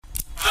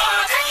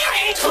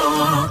Daily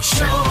Talk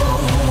Show.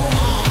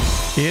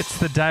 It's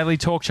the Daily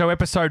Talk Show,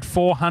 episode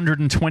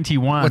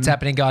 421. What's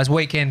happening, guys?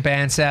 Weekend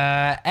banter,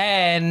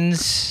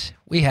 and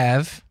we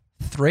have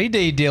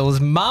 3D Deal's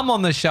mum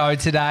on the show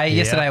today. Yeah.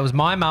 Yesterday it was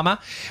my mama.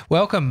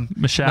 Welcome,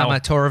 Michelle. Mama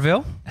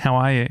Toraville. How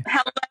are you?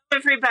 Hello,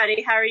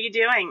 everybody. How are you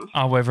doing?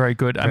 Oh, we're very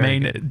good. Very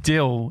good.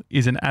 Dill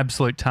is an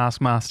absolute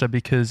taskmaster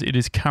because it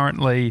is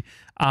currently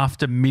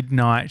after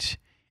midnight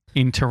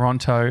in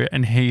Toronto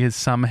and he has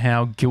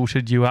somehow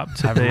guilted you up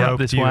to be up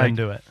this you way.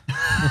 into it.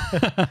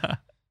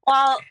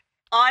 Well,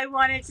 I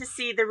wanted to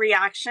see the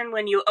reaction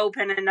when you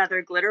open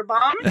another glitter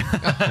bomb.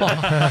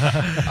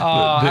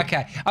 Oh,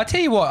 okay. I'll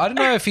tell you what. I don't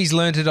know if he's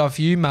learnt it off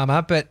you,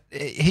 Mama, but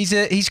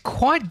he's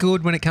quite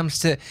good when it comes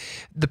to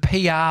the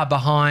PR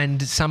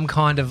behind some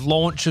kind of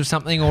launch of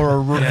something or a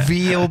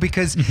reveal.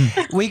 Because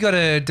we got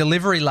a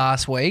delivery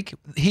last week.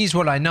 Here's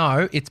what I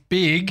know: it's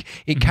big.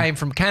 It came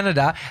from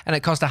Canada, and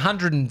it cost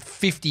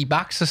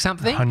 $150 or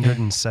something.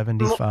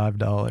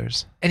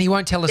 $175. And he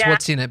won't tell us Yeah.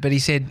 what's in it, but he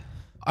said,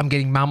 "I'm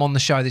getting Mum on the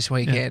show this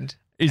weekend."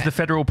 Is the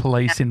federal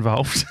police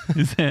involved?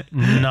 Is there?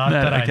 Not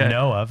No, that okay. I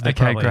know of.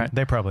 Okay, great.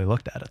 They probably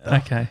looked at it, though.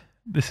 Okay.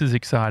 This is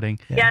exciting.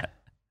 Yeah. It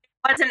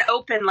wasn't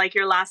open like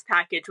your last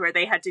package where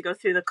they had to go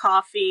through the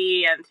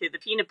coffee and through the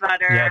peanut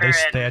butter. Yeah, and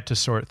they had to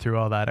sort through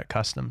all that at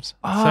customs.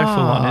 So full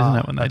on, isn't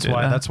it, when they That's do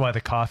why. that? That's why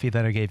the coffee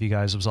that I gave you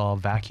guys was all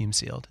vacuum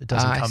sealed. It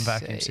doesn't come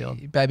vacuum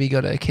sealed. Baby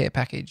got a care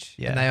package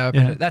Yeah. and they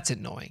opened Yeah. it. That's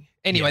annoying.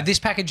 Anyway, Yeah. this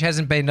package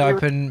hasn't been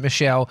open,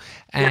 Michelle,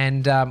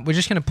 and we're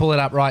just going to pull it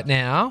up right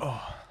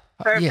now.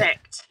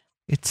 Perfect.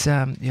 It's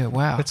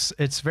wow.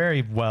 It's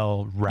very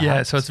well wrapped.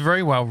 Yeah, so it's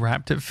very well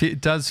wrapped.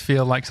 It does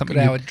feel like something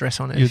Got our you'd-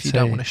 address on it you'd if you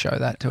don't see. want to show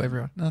that to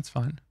everyone. That's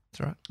fine.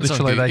 That's all right. It's on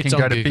Literally, Goo- they it's can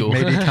go on to Google.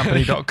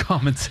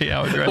 bigmediacompany.com and see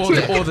our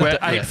address. We're at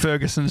 8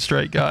 Ferguson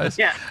Street, guys.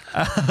 Yeah.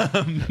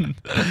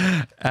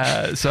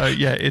 So,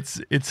 yeah, it's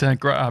a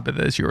great... but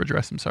there's your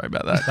address. I'm sorry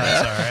about that.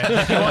 That's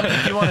all right.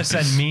 If you want to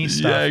send me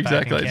stuff, Yeah,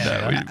 exactly.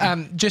 Back in Canada,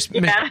 No, Just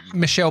Yeah.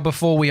 Michelle,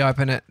 before we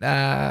open it,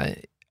 I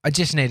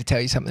just need to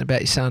tell you something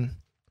about your son.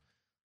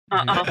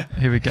 Uh-oh.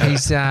 Here we go.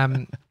 He's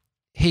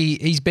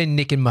he's been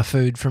nicking my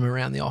food from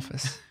around the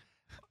office.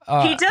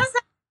 He does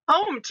that at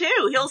home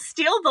too. He'll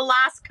steal the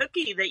last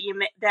cookie that you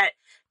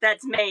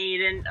that's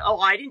made, and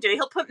I didn't do it.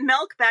 He'll put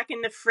milk back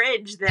in the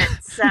fridge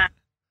that's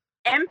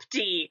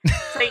empty.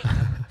 So he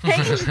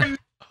change the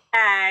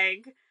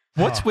bag.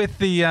 What's with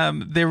the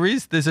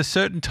there's a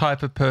certain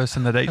type of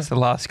person that eats the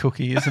last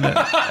cookie, isn't it?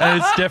 And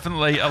it's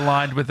definitely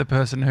aligned with the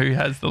person who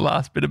has the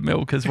last bit of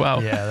milk as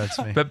well. Yeah, that's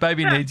me. But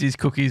baby needs his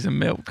cookies and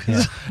milk.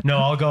 Yeah. No,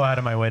 I'll go out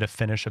of my way to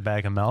finish a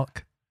bag of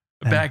milk.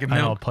 A bag of and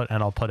milk.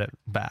 I'll put it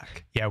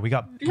back. Yeah, we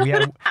You'll put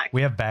have it back.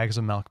 we have bags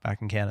of milk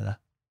back in Canada.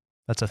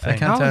 That's a I thing.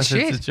 can't Holy tell if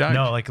shit. it's a joke.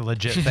 No, like a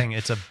legit thing.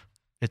 It's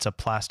a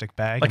plastic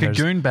bag. Like and a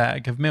there's- goon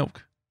bag of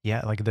milk.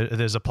 Yeah, like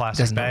there's a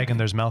plastic Doesn't know bag what and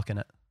there's milk in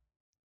it.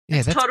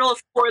 Yeah, that's Total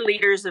of 4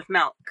 liters of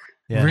milk.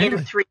 Yeah. Really?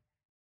 In 3.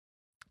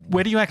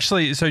 Where do you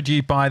actually? So do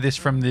you buy this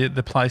from the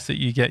place that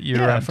you get your?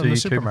 Yeah, do from the you-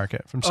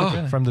 supermarket, from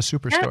Oh. from the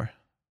superstore.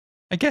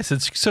 I guess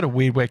it's sort of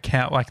weird where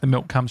the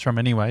milk comes from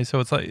anyway. So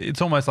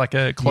it's almost like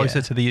a closer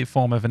Yeah. to the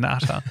form of a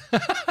nutter.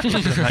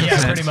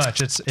 Yeah, pretty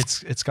much.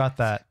 It's got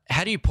that.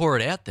 How do you pour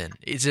it out then?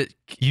 Is it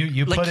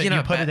You Like, put it you know,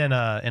 you put it in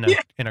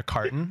a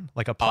carton,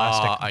 like a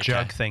plastic okay.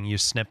 jug thing. You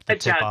snip the A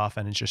tip jug. off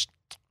and it just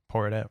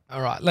pour it out. all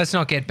right. Let's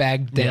not get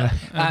bagged down.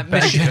 Bagged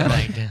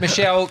Michelle,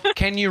 Michelle,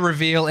 can you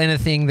reveal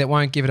anything that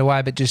won't give it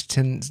away, but just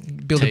to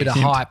build a bit of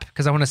Hint. hype?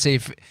 Because I want to see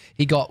if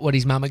he got what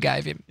his mama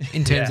gave him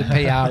in terms of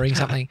PRing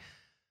something.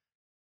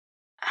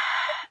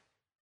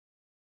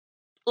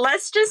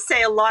 Let's just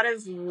say a lot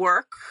of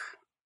work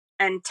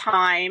and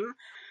time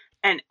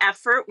and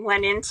effort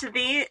went into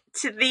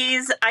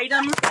these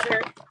items that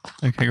are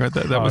Okay, great.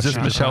 That was just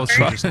shit. Michelle's She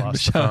try. just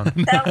lost the Michelle.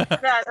 phone. that was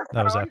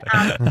That was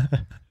epic.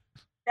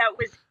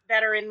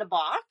 that are in the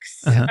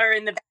box Uh-huh. or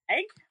in the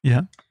bag.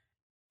 Yeah.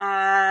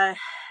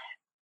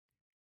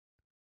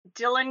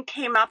 Dylan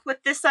came up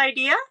with this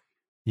idea.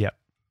 Yep.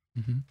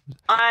 Mhm.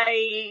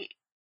 I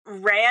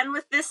ran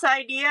with this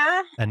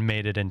idea And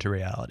made it into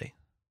reality.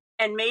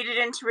 and made it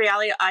into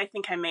reality. I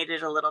think I made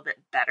it a little bit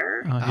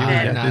better. Oh, here Ah,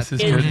 we go. no. This is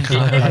It-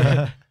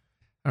 good.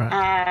 All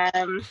right.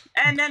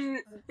 And then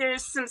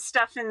there's some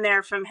stuff in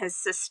there from his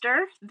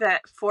sister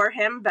for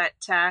him, but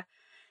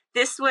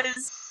this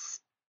was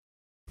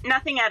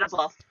nothing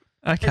edible.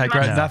 Okay, It's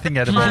great. much- Nothing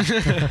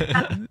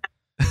edible.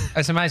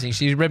 That's amazing.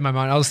 She read my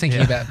mind. I was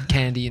thinking about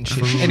candy and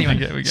shit. Anyway,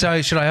 Yeah, we go.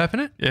 so should I open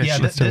it? Yeah, Yeah,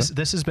 let's do it.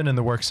 this has been in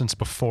the works since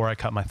before I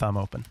cut my thumb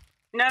open.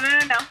 No.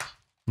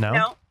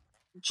 No?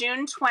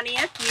 June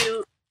 20th,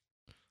 you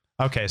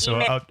Okay, so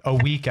Email- a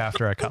week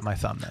after I cut my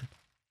thumb then.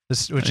 Which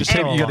is You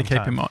still a got to long keep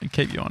time.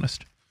 keep you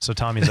honest. So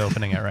Tommy's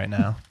opening it right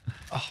now.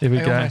 Here we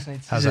I go. almost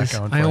need How's that scissors.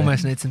 going for I you?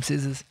 almost need some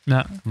scissors.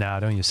 No, No,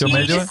 don't use Do you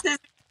want me to do scissors.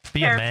 it?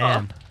 Be a Careful.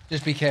 man.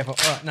 Just be careful.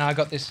 All right, no, I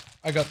got this.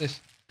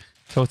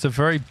 so it's a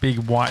very big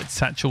white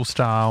satchel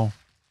style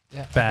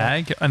Yeah.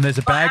 bag, and there's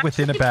a bag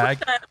within a actually, bag.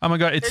 put the- Oh my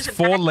god, it's there's a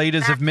 4 bag-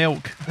 liters of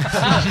milk.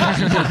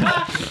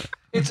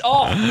 It's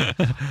off.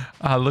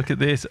 Oh, look at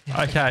this.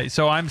 Okay,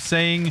 so I'm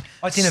seeing.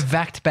 Oh, it's in a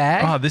vac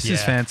bag. Oh, this is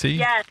Yeah. fancy.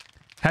 Yes.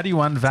 How do you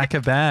unvac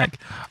a bag?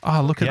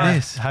 Oh, look at Yeah.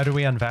 this. How do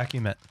we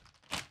unvacuum it?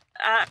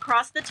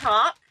 Across the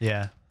top,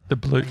 Yeah. The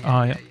blue.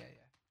 Oh, yeah.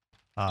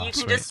 Oh, you can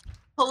sweet. just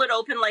pull it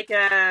open like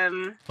a.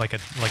 like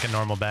a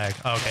normal bag.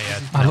 Oh, okay, yeah.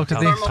 Oh, look at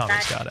Tommy- this.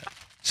 Tommy's got it.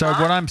 So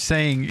what I'm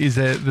seeing is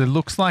that there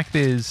looks like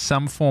there's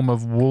some form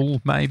of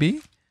wool,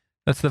 maybe.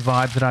 That's the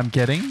vibe that I'm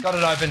getting. Got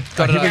it open. Oh,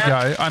 Got it here we open.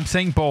 go. I'm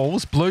seeing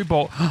balls, blue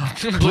ball,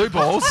 blue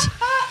balls.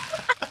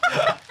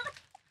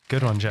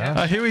 Good one,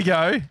 Josh. Here we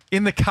go.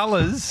 In the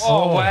colours.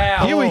 Oh,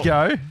 wow. Here we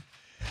go.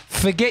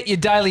 Forget your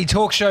Daily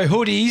Talk Show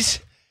hoodies.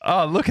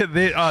 Oh, look at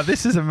this. Oh,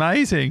 this is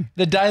amazing.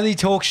 The Daily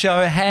Talk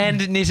Show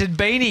hand knitted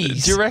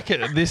beanies. Do you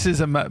reckon this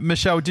is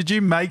Michelle, did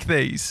you make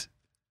these?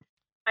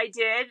 I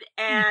did,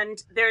 and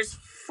there's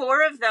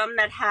 4 of them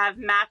that have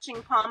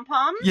matching pom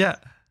poms Yeah.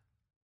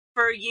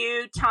 for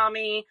you,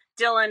 Tommy,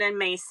 Dylan, and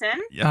Mason.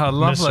 Oh,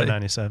 lovely. Mr.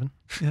 97.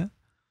 Yeah.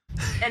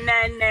 And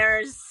then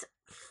there's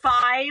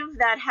 5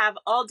 that have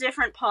all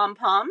different pom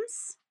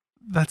poms.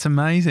 That's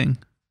amazing.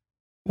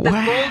 The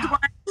gold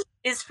one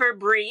is for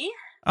Bree.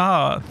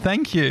 Oh,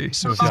 thank you.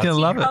 So She's going to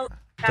love it. Oh,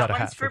 that Got a one's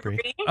hat for for Bree.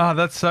 Bree. Oh,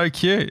 that's so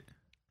cute.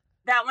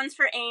 That one's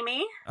for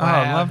Amy. Oh,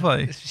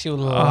 lovely.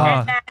 She'll Oh.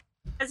 And then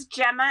because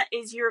Gemma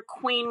is your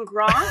Queen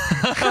Gronk,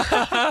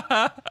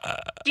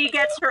 she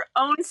gets her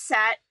own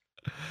set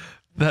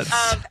That's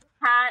of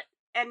hat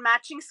and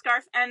matching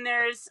scarf. And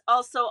there's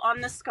also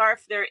on the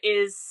scarf, there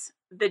is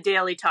the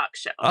Daily Talk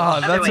Show. Oh,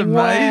 that's Otherwise-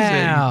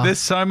 amazing. Wow. There's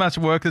so much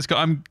work that's got.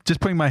 I'm just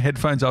putting my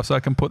headphones off so I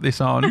can put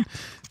this on.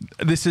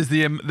 This is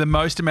the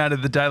most amount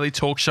of the Daily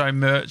Talk Show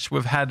merch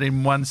we've had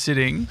in one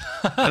sitting,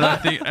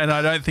 and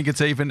I don't think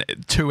it's even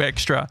 2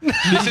 extra.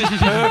 This is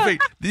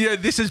perfect.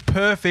 This is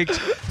perfect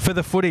for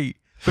the footy,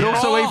 but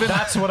also even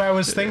That's what I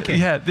was thinking.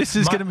 yeah. This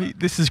is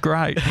This is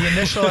great. The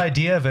initial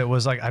idea of it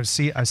was like I've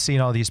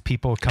seen all these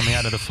people coming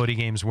out of the footy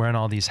games wearing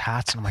all these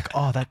hats, and I'm like,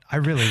 oh, I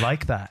really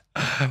like that.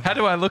 How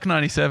do I look?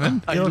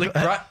 97. You look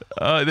great.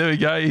 Oh, there we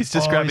go. He's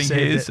just Oh, he grabbing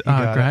saved his. it. He Oh,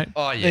 got great.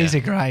 Oh yeah. These are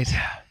great.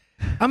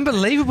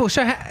 Unbelievable.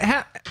 So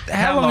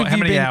how long long- have how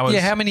you many been? hours?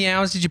 Yeah, how many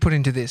hours did you put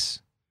into this?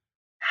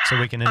 So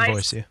we can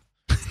invoice you.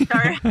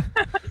 Sorry.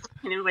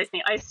 Invoice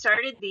me. I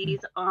started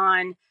these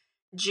on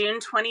June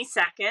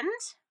 22nd,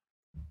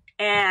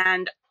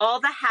 and all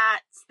the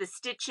hats, the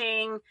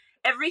stitching,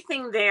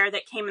 everything there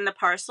that came in the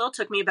parcel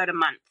took me about a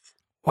month.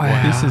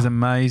 Wow. This is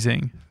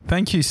amazing.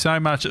 Thank you so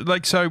much.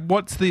 Like, so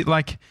what's the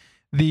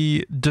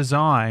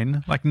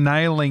design, like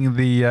nailing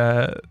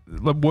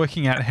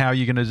working out how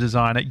you're going to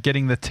design it,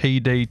 getting the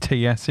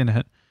TDTS in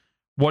it.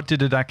 What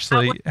did it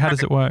actually, how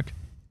does it work?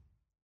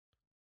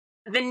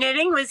 The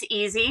knitting was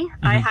easy.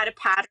 I had a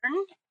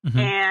pattern, Mhm.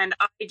 and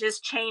I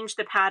just changed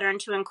the pattern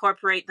to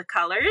incorporate the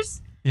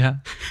colors. Yeah.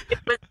 It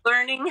was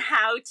learning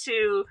how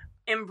to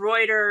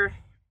embroider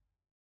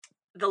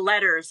the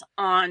letters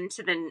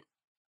onto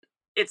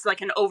it's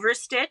like an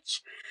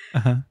overstitch.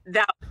 Uh-huh.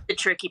 That was the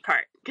tricky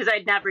part because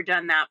I'd never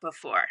done that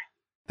before.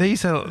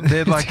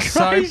 They're like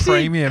so crazy.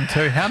 premium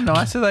too. How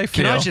nice do they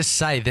feel? Can I just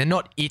say they're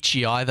not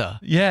itchy either?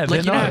 Yeah, Like they're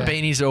you know, not. how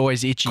beanies are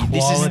always itchy.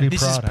 Quality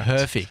This is product.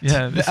 perfect.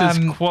 Yeah, this is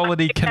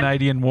quality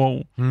Canadian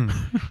wool.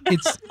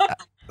 It's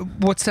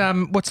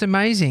what's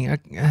amazing.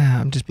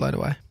 I'm just blown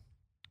away.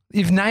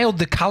 You've nailed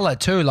the color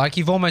too. Like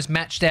you've almost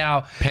matched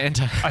our.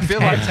 Panta. I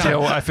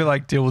feel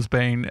like Dill's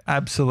been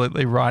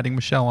absolutely riding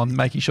Michelle on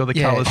making sure the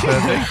Yeah. colour's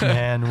perfect.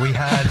 Man, we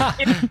had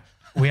like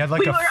We a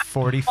were at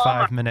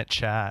 45-minute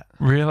chat.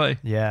 Really?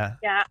 Yeah.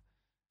 Yeah.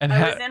 And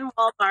I was in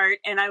Walmart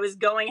and I was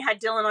had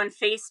Dylan on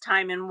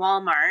FaceTime in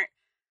Walmart.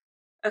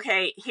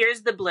 Okay,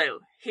 here's the blue.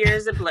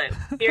 Here's a blue.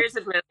 Here's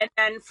a blue. And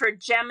then for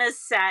Gemma's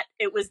set,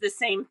 it was the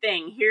same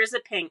thing. Here's a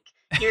pink.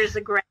 Here's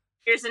a gray.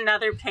 Here's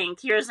another pink.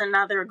 Here's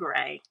another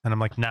gray. And I'm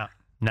like, no.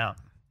 No.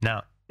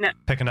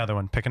 Pick another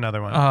one.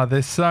 Oh,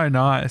 they're so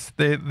nice.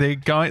 They're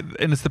going,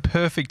 and it's the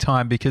perfect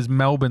time because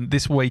Melbourne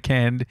this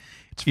weekend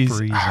is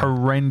freezing.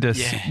 horrendous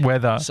Yeah.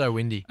 weather, So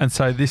windy. and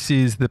so this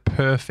is the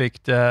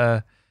perfect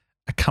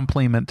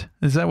accompaniment.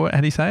 Is that what?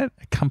 How do you say it?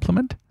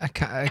 Accompaniment? I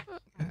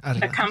don't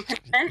know.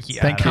 Accompaniment.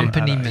 Yeah, Thank you.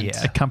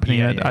 Accompaniment.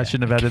 Accompaniment. Yeah. I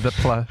shouldn't have added the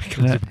plus.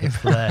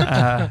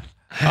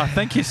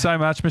 Thank you so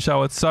much,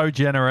 Michelle. It's so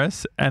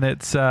generous, and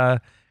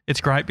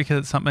it's great because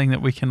it's something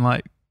that we can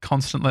like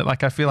constantly.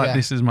 Like I feel like Yeah.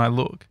 this is my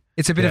look.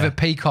 It's a bit of Yeah. a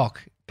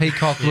peacock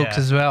looks Yeah.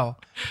 as well.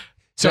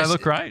 So I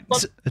look great.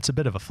 It's a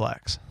bit of a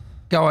flex.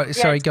 Go on.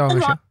 Sorry, go on,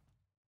 Michelle.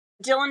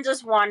 Dylan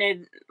just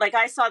wanted, like,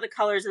 I saw the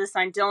colors of the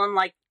sign. Dylan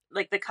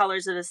liked the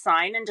colors of the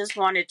sign and just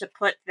wanted to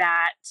put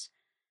that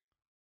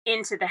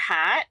into the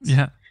hat.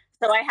 Yeah.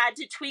 So I had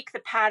to tweak the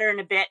pattern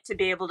a bit to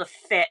be able to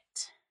fit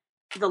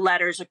the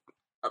letters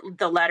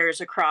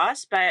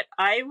across, but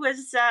I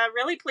was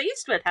really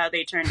pleased with how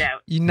they turned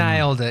out. You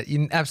nailed it.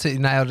 You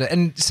absolutely nailed it.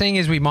 And seeing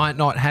as we might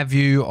not have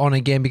you on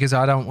again because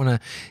I don't want to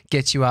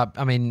get you up,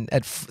 I mean,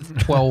 at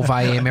 12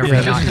 a.m. every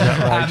Yeah, night. this is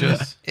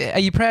outrageous. Are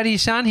you proud of your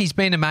son? He's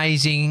been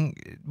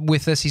amazing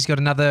with us. He's got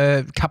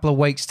another couple of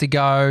weeks to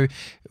go.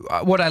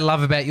 What I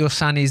love about your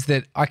son is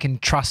that I can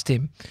trust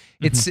him.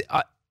 It's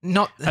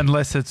Not.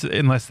 unless there's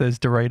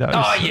Doritos.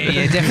 Oh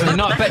yeah, definitely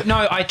not. But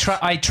no, I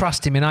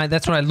trust him, and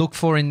that's what I look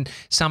for in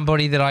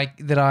somebody that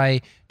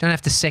I don't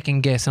have to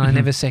second guess, and I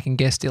never second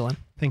guess Dylan.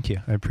 Thank you.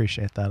 I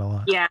appreciate that a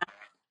lot. Yeah.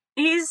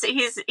 He's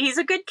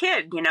a good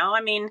kid, you know.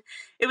 I mean,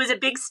 it was a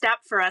big step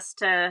for us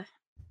to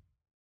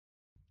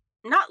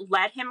not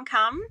let him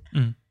come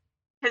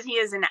because he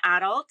is an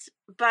adult,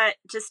 but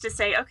just to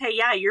say, okay,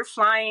 yeah, you're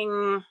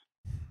flying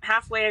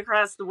halfway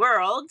across the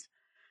world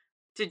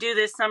to do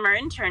this summer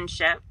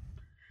internship,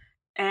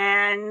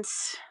 and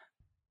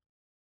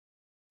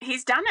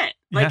he's done it.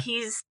 Like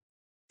he's,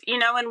 you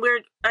know, and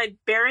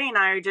Barry and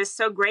I are just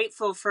so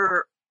grateful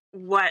for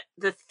what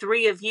the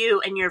three of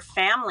you and your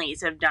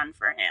families have done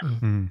for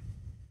him.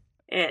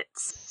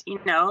 It's, you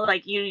know,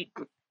 like you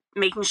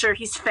making sure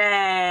he's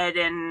fed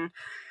and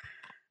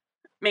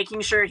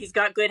making sure he's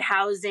got good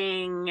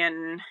housing,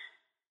 and,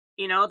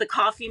 you know, the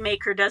coffee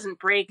maker doesn't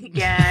break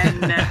again.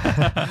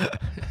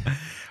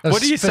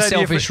 What do you for say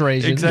selfish to your,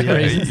 reasons?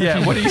 Exactly.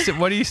 Yeah.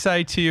 What do you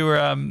say to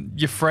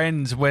your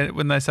friends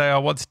when they say, "Oh,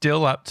 what's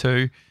Dill up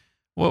to?"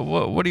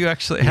 What do you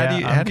actually?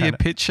 How do you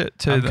pitch it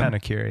to I'm them? kind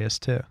of curious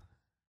too.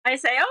 I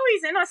say, oh,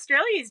 he's in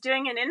Australia. He's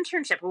doing an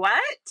internship.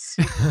 What?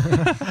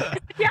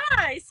 Yeah,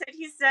 I said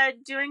he's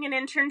doing an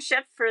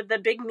internship for the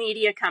big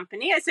media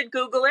company. I said,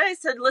 Google it. I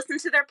said, listen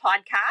to their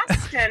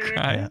podcast. And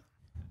Right.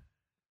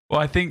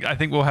 Well, I think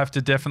we'll have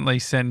to definitely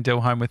send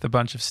Dill home with a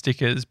bunch of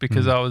stickers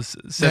because I was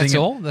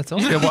setting. That's all.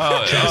 Yeah,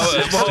 well,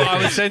 I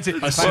was sensing.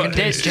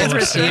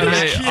 Generous,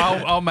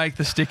 yeah. I'll make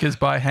the stickers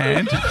by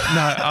hand.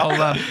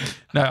 I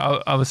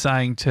was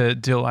saying to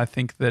Dill, I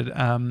think that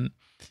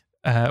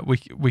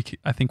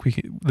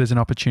there's an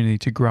opportunity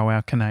to grow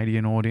our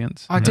Canadian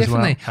audience. Oh,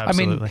 definitely. Well. I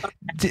mean,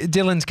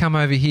 Dylan's come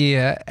over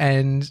here,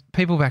 and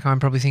people back home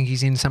probably think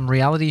he's in some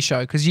reality show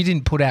because you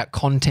didn't put out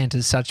content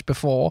as such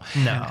before.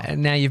 No.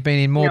 And now you've been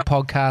in more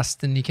podcasts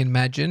than you can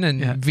imagine,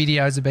 and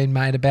videos have been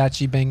made about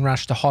you being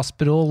rushed to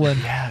hospital. And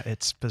yeah,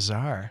 it's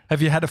bizarre.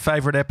 Have you had a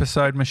favourite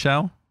episode,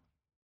 Michelle?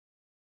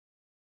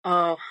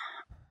 oh,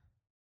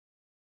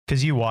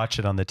 Because you watch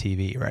it on the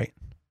TV, right?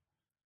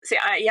 see,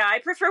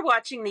 I prefer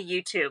watching the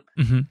YouTube.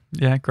 Mm-hmm.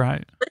 Yeah,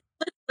 great.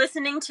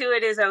 Listening to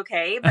it is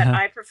okay, but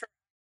I prefer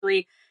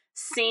actually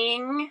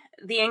seeing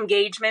the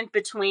engagement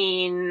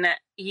between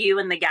you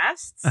and the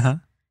guests.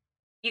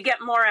 You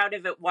get more out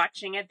of it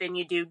watching it than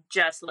you do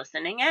just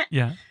listening it.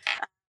 Yeah.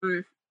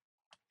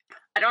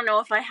 I don't know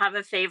if I have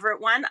a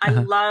favorite one. I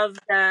love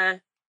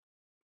the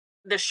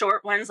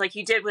short ones like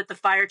you did with the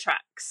fire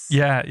trucks.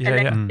 Yeah. And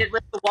then you did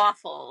with the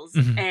waffles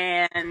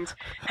and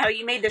how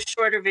you made the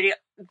shorter video.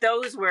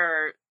 Those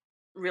were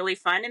really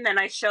fun. And then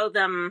I showed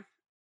them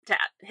to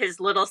his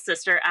little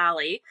sister,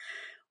 Allie,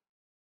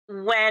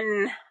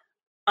 when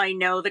I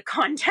know the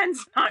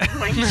content's not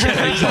going to be.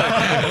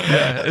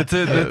 Yeah, it's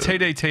the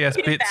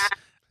TDTS bits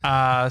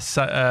are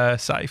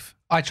safe.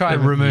 I try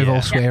and remove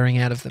all swearing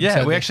out of them. Yeah, so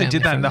we they're actually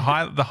did that in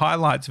family-friendly. the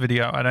highlights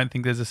video. I don't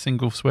think there's a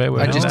single swear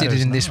word. I just in did there.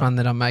 it in this one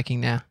that I'm making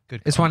now.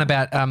 Good It's one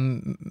about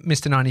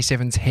Mr.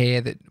 97's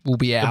hair that will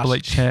be The out.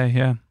 bleached hair.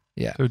 Yeah.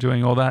 Yeah. So we're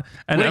doing all that.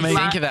 And What I do you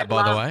mean, think of that,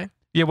 by the way?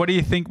 yeah. What do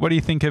you think? What do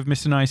you think of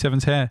Mr.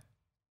 97's hair?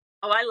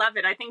 Oh, I love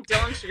it. I think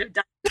Dylan should have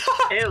done it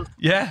too.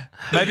 Yeah,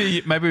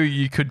 maybe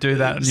you could do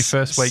that on your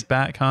first week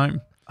back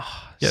home.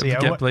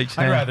 Get bleached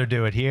I'd hair. rather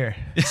do it here.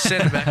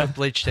 Send it back with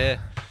bleached hair.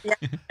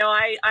 No,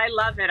 I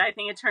love it. I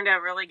think it turned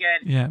out really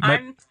good. Yeah,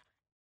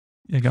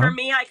 go For on.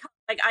 me,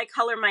 I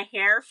color my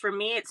hair. For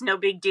me, it's no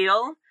big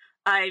deal.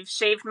 I've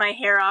shaved my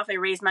hair off. I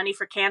raised money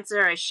for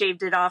cancer. I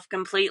shaved it off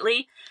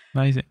completely.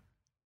 Amazing.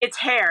 It's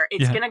hair.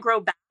 It's Yeah. gonna grow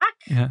back.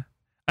 Yeah.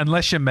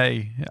 Unless you're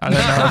me, I don't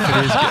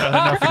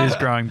know if it is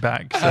growing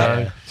back.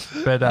 So,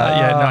 but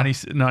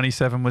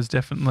 97 was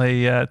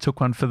definitely took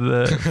one for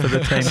the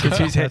team because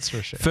his That's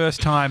for sure. first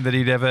time that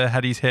he'd ever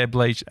had his hair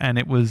bleached, and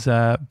it was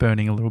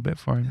burning a little bit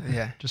for him.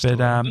 Yeah. Just a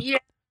But little.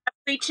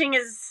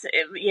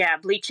 Yeah,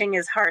 bleaching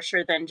is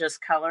harsher than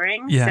just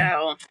coloring. Yeah.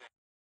 So,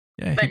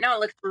 yeah. but no, it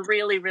looks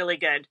really, really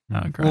good. Oh,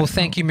 great. Well,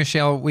 thank you,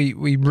 Michelle. We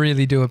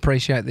really do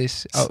appreciate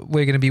this.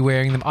 We're going to be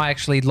wearing them. I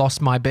actually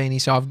lost my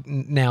beanie, so I've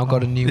now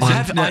got a new one.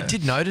 I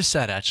did notice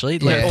that actually.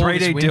 Yeah. all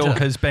this 3D Dill winter.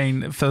 has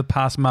been for the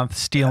past month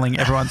stealing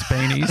everyone's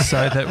beanies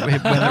so that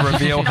when the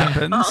reveal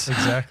happens,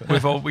 Exactly.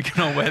 we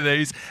can all wear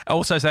these.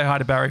 Also say hi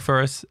to Barry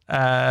for us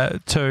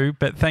too.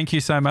 But thank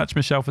you so much,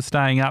 Michelle, for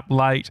staying up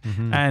late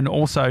and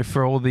also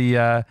for all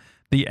the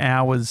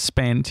hours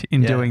spent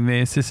in doing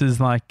this. This is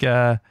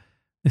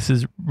this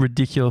is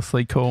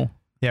ridiculously cool.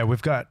 Yeah,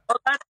 we've got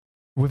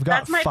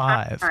That's my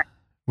 5. part.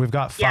 We've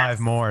got 5 Yes.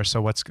 more.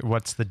 So what's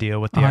the deal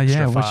with the Oh,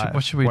 extra yeah, 5?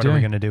 what should we What do? are we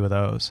going to do with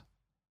those?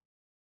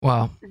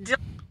 Wow. Dylan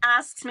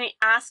asked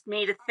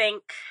me to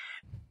think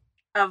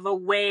of a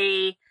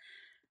way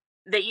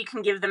that you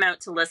can give them out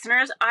to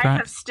listeners. I Right.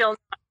 have still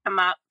not come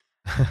up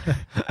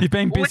You've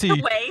been with busy.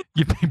 a way.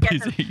 You've been Get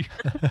busy.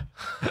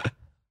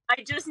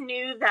 I just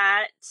knew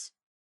that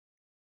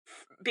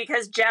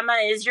because Gemma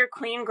is your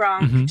Queen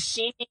Gronk, Mhm.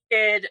 she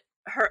needed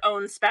her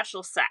own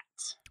special set.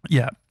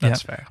 Yeah,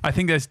 That's yeah. fair. I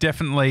think there's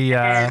definitely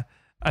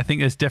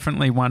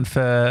one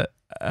for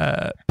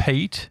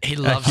Pete. He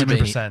loves a beanie.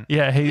 100%.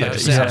 Yeah, he.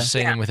 I've yeah.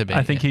 seen him with a beanie.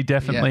 I think he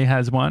definitely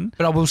has one.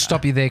 But I will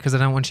stop you there because I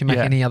don't want you to make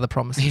Yeah. any other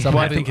promises. Well,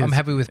 I I'm think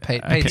happy it's- with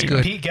Pete. okay. Pete's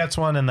good. Pete gets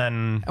one, and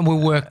then And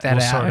we'll work that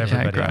we'll out. sort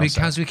everybody great. else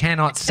out. Because we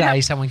cannot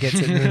say someone gets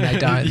it and then they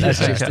don't.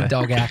 That's Yeah. just Okay. a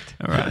dog act.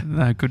 All right.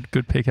 No,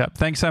 good pickup.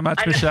 Thanks so much,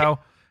 I know.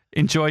 Michelle.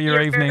 Enjoy your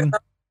You're very evening.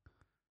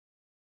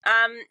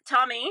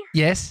 Tommy,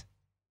 Yes?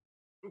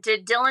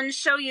 did Dylan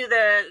show you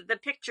the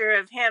picture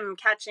of him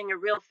catching a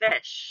real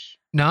fish?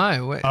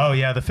 No. Oh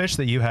yeah, the fish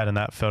that you had in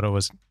that photo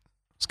was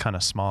kind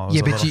of small. It was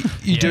Yeah, a but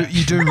little-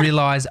 you do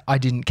realize I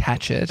didn't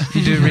catch it.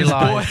 You do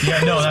realize.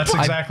 Yeah, no, that's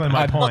exactly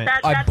my I- point.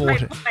 That's I my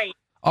bought it. point.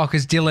 Oh,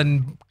 because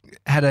Dylan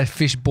had a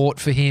fish bought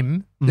for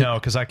him. No,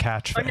 because I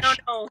catch Oh, fish.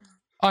 no.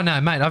 Oh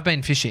no, mate! I've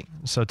been fishing.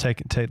 So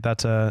take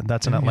that's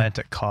an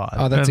Atlantic cod.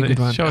 Oh, that's a good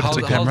one. Show it to Hold,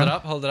 the hold camera. it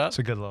up. Hold it up. That's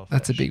a good little.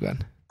 That's a fish. big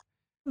one.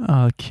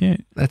 Oh,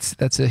 cute.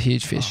 That's a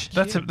huge fish.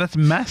 That's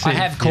massive. I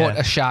have caught Yeah.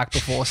 a shark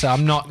before, so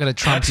I'm not going to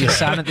trump your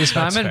son at this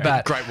That's moment. fair.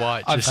 But Great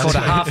white. I've just- caught a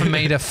half a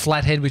meter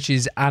flathead, which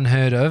is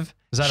unheard of.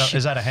 Is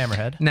that a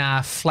hammerhead?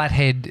 Nah,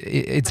 flathead.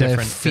 It's a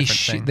Different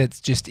fish thing.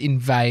 that's just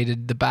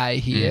invaded the bay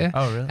here.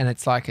 Oh really? And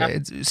it's like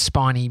it's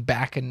spiny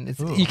back, and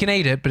you can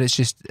eat it, but it's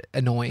just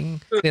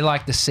annoying. They're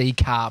like the sea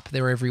carp;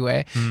 they're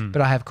everywhere.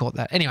 But I have caught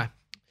that. Anyway,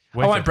 I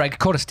won't Wicked. break.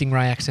 Caught a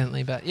stingray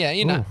accidentally, but yeah,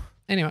 you know. Ooh.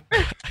 Anyway,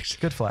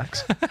 Good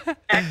flex.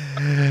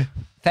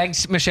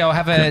 thanks, Michelle.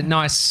 Have a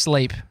nice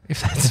sleep.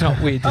 If that's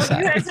not weird to Oh, say.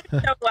 you guys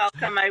are so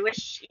welcome. I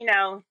wish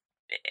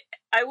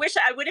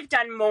I would have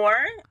done more.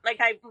 Like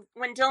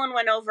when Dylan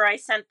went over, I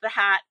sent the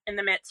hat and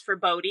the mitts for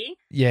Bodie.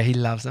 Yeah, he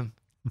loves them.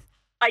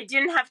 I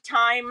didn't have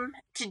time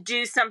to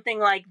do something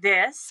like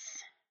this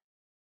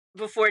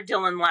before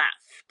Dylan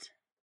left.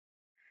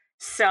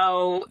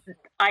 So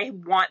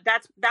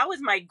that was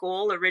my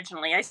goal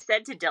originally. I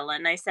said to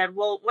Dylan,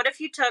 well, what if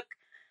you took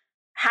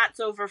hats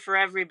over for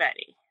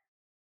everybody?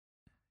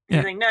 He's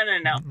Yeah. like, no.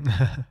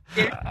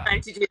 Didn't have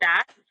time to do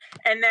that.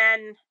 And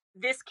then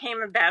this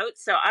came about,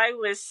 so I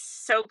was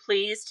so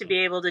pleased to be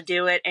able to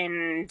do it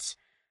and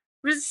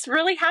was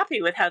really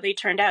happy with how they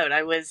turned out.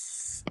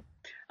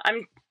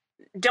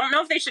 Don't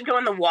know if they should go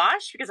in the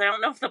wash because I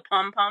don't know if the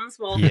pom-poms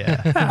will. Yeah.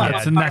 Yeah,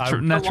 it's a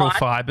natural lot.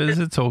 fibers.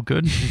 It's all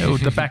good.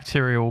 The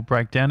bacteria will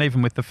break down,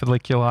 even with the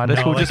folliculitis.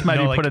 No, we'll like- just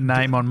maybe no, like, put a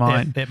name on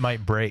mine. It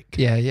might break.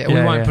 Yeah. We Yeah,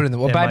 won't yeah. put it in the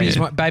wash. It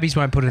might- Babies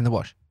won't put it in the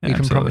wash. Yeah, We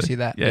can promise absolutely. you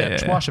that. Yeah.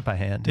 Just wash it by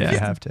hand Yeah. if you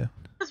have to.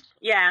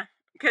 Yeah,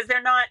 because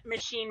they're not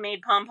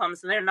machine-made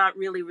pom-poms, so they're not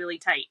really, really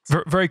tight.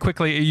 Very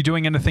quickly, are you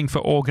doing anything for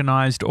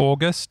organised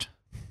August?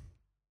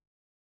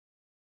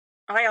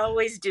 I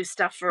always do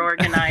stuff for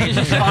organized.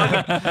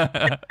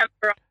 September,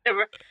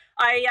 October.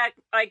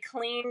 I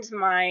cleaned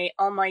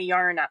all my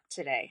yarn up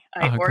today.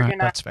 I Oh, great.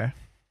 organized That's fair.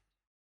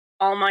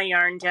 all my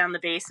yarn down the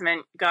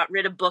basement. Got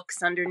rid of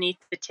books underneath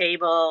the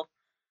table.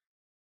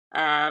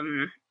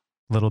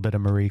 Little bit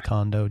of Marie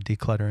Kondo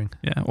decluttering.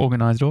 Yeah,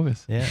 organised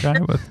August. Yeah.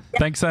 Great. Well,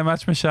 thanks so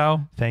much,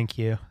 Michelle. Thank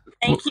you.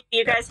 Thank you.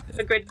 You guys have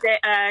a good day.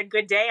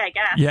 Good day, I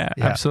guess. Yeah,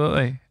 Yeah.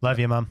 absolutely. Love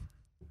you, Mum.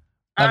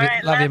 All Love you,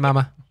 right, love you,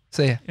 Mama.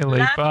 See ya. Ellie,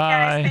 Love you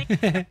bye. guys. Thank you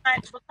so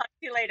much. We'll talk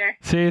to you later.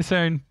 See you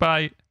soon.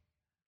 Bye.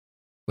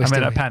 We're I still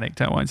mean, I here.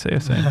 panicked. I won't see you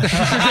soon.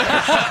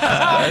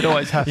 It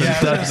always happens.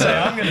 doesn't it?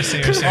 I'm going to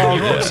see her soon.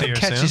 You won't see her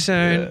Catch soon. you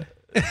soon.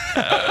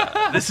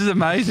 This is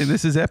amazing.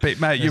 This is epic,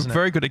 mate. You're Isn't it?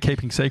 very good at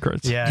keeping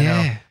secrets. Yeah,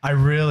 Yeah. No. I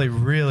really,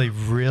 really,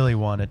 really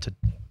wanted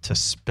to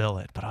spill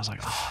it, but I was like,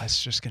 oh,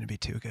 it's just going to be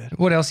too good.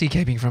 What else are you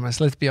keeping from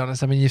us? Let's be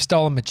honest. I mean, you've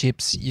stolen my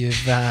chips.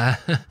 You've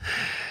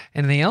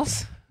anything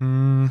else?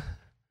 I'm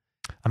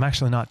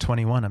actually not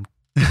 21. I'm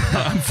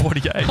I'm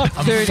 48. I'm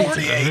 30.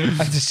 48.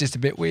 That's just a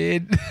bit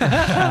weird.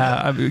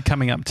 I'm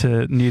coming up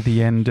to near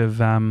the end of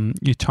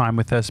your time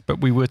with us,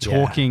 but we were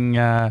talking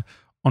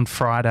on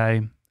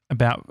Friday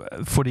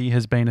about footy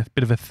has been a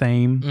bit of a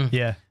theme.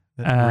 yeah,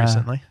 Uh,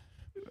 recently.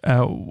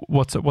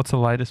 What's the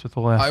latest with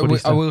all our I footy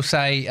stuff? will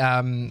say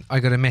I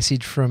got a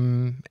message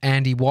from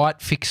Andy White,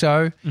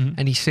 Fixo, Mhm.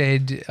 and he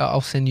said, I'll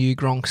send you,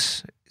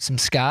 Gronks, some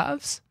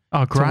scarves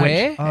Oh, to great.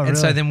 wear. Oh, and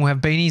so really? then we'll have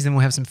beanies and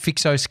we'll have some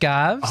Fixo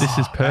scarves. This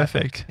is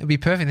perfect. It'll be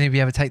perfect. Then you'll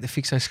be able to take the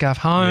Fixo scarf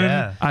home.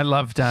 Yeah. I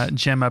loved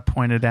Gemma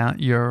pointed out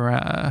your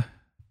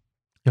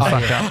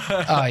fuck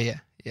up. Oh, yeah.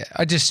 Yeah.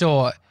 I just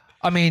saw,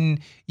 I mean,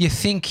 you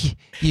think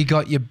you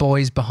got your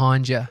boys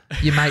behind you,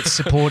 your mates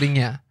supporting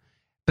you,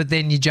 but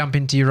then you jump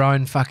into your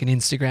own fucking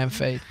Instagram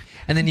feed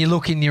and then you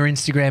look in your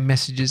Instagram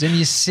messages and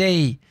you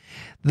see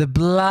the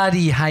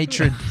bloody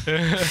hatred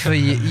for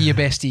your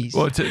besties.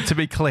 Well, to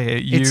be clear,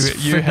 you It's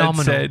had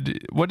phenomenal. said,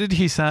 what did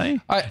he say?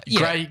 Yeah.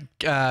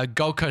 Great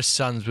Gold Coast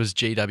Suns was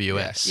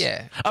GWS.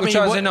 Yeah, I which mean,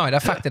 I was what- annoyed. I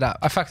fucked it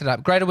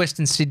up. Greater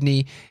Western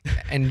Sydney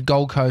and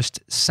Gold Coast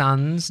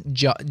Suns.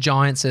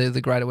 Giants are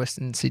the Greater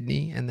Western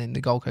Sydney, and then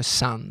the Gold Coast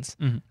Suns.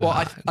 Well,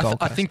 Gold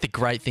I Coast. think the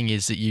great thing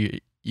is that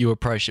you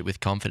approach it with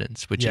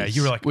confidence, which Yeah, is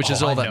you were like, which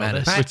is "Oh, all I that know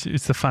matters. this." Which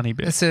is the funny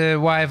bit. It's a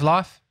way of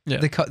life. Yeah.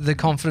 The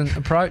confident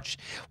approach.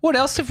 What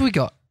else have we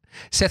got?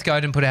 Seth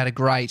Godin put out a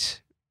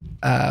great.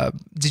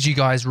 Did you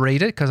guys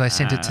read it? Because I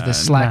sent it to the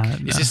Slack.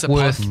 no. Is this the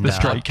Worth pod, the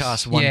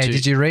podcast one? Yeah, two?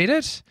 did you read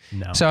it?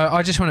 No. So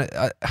I just want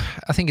to.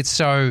 I think it's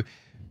so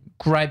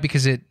great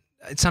because it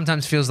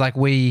sometimes feels like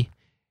we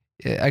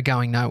are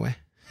going nowhere.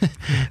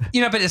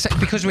 But it's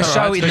because we're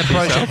so in the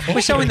process.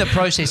 We're so in the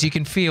process. You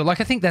can feel like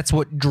I think that's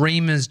what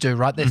dreamers do,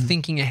 right? They're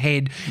thinking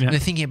ahead. And they're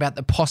thinking about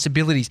the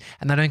possibilities,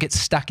 and they don't get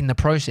stuck in the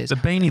process. The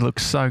beanie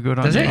looks so good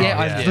on Does you. it? Yeah,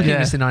 I was looking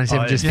at Mr.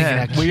 97, just thinking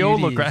how We all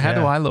cute look he great. is. How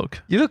do I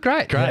look? You look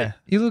great. Great.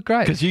 You look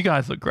great. Because you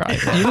guys look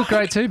great. You look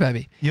great too,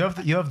 baby. You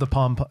have the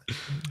pom pom.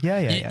 Yeah.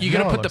 You got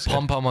to No, it put the looks good.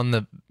 pom pom on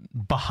the.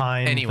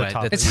 behind Anyway, the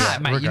top. that's- It's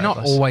hard, mate. You're not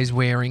regardless. always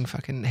wearing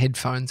fucking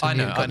headphones. When I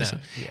know, you've got I know. this-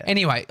 Yeah.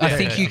 Anyway, I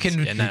think you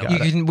can. Yeah, nailed You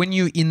it. can when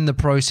you're in the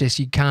process,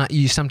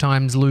 you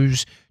sometimes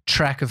lose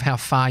track of how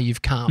far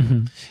you've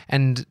come,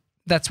 and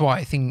that's why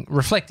I think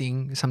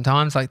reflecting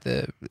sometimes, like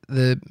the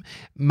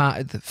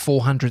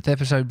 400th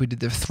episode, we did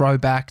the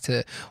throwback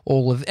to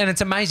all of, and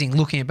it's amazing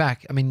looking it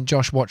back. I mean,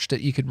 Josh watched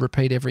it. You could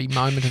repeat every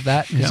moment of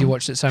that because you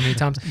watched it so many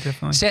times.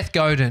 Definitely. Seth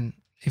Godin,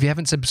 if you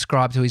haven't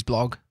subscribed to his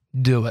blog,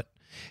 do it.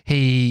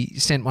 He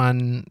sent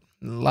one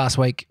last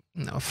week,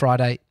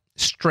 Friday,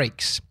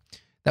 Streaks.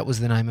 That was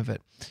the name of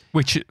it.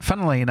 Which,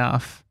 funnily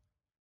enough,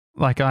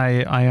 like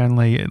I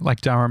only,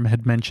 like Durham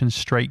had mentioned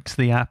Streaks,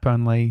 the app,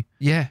 only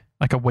Yeah.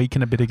 like a week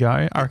and a bit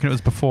ago. I reckon it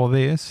was before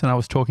this, and I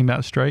was talking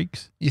about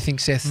Streaks. You think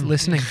Seth's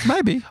listening?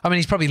 Maybe. I mean,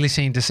 he's probably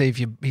listening to see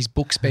if his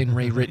book's been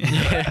rewritten.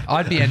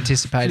 I'd be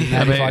anticipating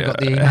that if I got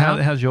the email.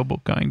 How's your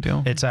book going,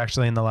 Dill? It's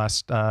actually in the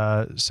last.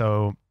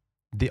 So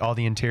all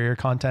the interior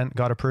content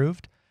got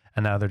approved,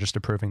 and now they're just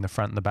approving the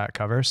front and the back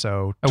cover.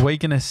 So Are we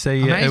going to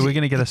see? Are Amazing. we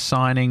going to get a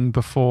signing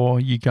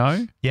before you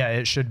go? yeah,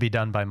 it should be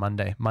done by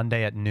Monday.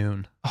 Monday at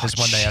noon is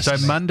when they jeez. So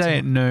estimate. Monday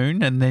at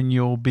noon, and then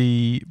they'll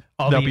be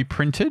I'll be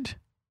printed.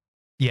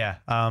 Yeah.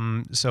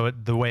 So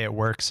the way it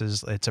works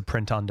is it's a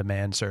print on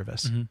demand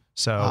service.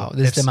 So Oh,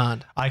 there's if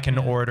demand. I can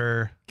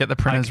order. Get the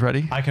printers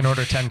ready. I can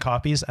order 10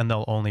 copies, and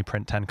they'll only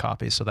print 10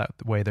 copies. So that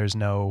way, there's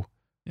no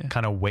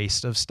kind of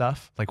waste of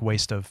stuff, like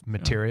waste of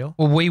material.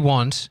 Well, we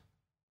want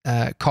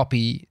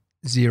copy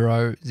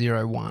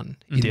 001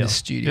 in Deal. the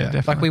studio. Yeah, Like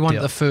definitely. we want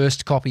Deal. the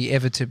first copy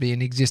ever to be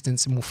in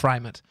existence, and we'll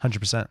frame it.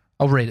 100%.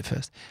 I'll read it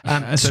first.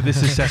 So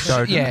this is Seth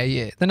Godin.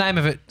 Yeah. The name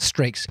of it,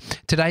 Streaks.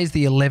 Today's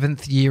the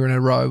 11th year in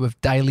a row of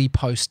daily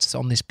posts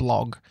on this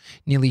blog.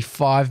 Nearly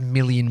 5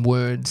 million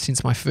words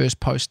since my first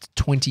post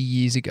 20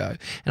 years ago,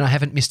 and I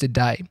haven't missed a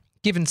day.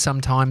 Given some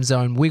time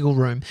zone wiggle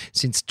room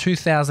since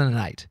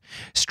 2008.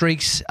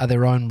 Streaks are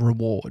their own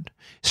reward.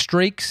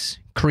 Streaks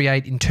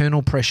create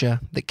internal pressure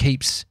that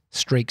keeps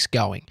streaks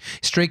going.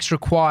 Streaks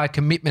require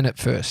commitment at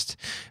first,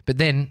 but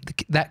then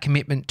that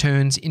commitment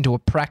turns into a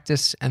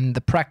practice, and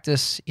the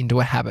practice into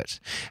a habit.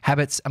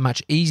 Habits are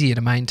much easier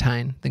to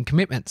maintain than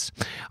commitments.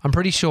 I'm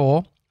pretty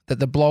sure that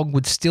the blog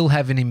would still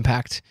have an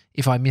impact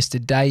if I missed a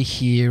day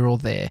here or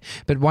there.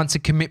 But once a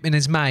commitment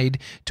is made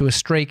to a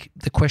streak,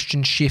 the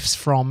question shifts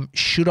from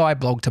should I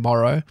blog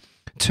tomorrow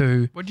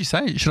to What'd you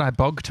say? Should I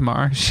bog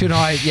tomorrow? should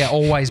I,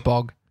 always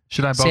bog.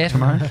 Should I bog Seth,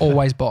 tomorrow?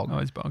 always bog.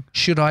 Always bog.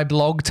 Should I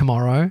blog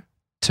tomorrow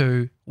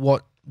to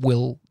what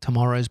will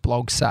tomorrow's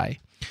blog say?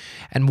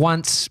 And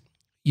once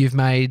you've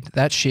made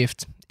that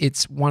shift,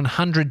 it's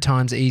 100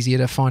 times easier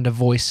to find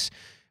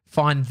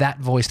that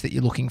voice that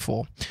you're looking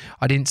for.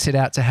 I didn't set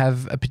out to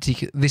have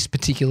this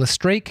particular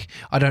streak.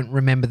 I don't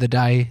remember the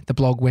day the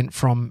blog went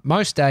from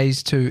most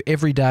days to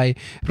every day,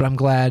 but I'm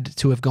glad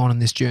to have gone on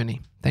this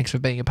journey. Thanks for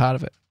being a part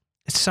of it.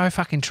 It's so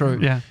fucking true.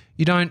 Yeah.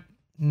 You don't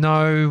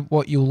know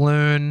what you'll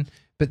learn,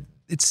 but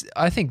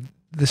I think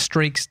the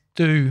streaks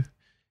do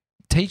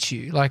teach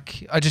you.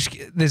 Like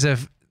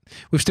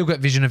we've still got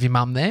vision of your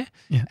mum there.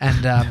 Yeah.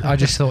 And I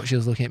just thought she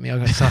was looking at me. I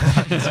got so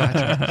fucking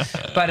excited.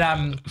 But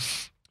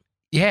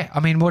yeah, I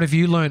mean, what have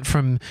you learnt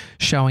from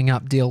showing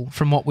up, Dill,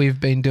 from what we've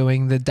been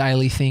doing, the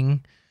daily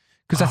thing?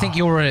 Because I think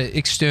you're an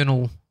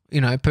external,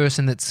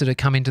 person that's sort of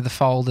come into the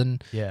fold,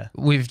 and Yeah.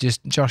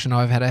 Josh and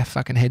I have had our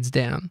fucking heads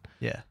down,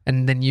 Yeah.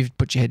 and then you've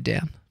put your head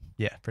down.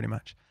 Yeah, pretty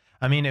much.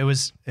 I mean, it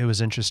was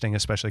interesting,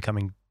 especially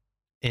coming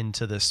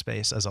into this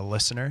space as a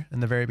listener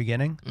in the very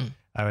beginning.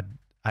 I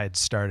had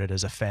started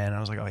as a fan. I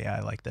was like, oh yeah,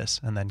 I like this,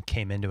 and then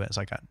came into it. It's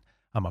like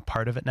I'm a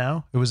part of it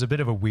now. It was a bit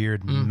of a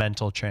weird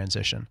mental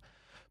transition,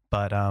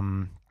 but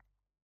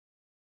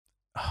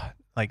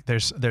like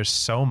there's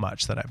so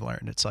much that I've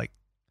learned. It's like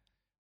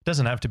it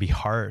doesn't have to be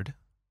hard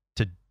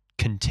to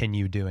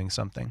continue doing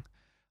something.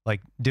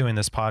 Like doing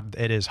this pod,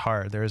 it is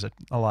hard. There is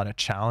a lot of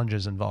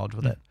challenges involved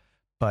with it.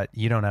 But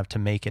you don't have to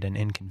make it an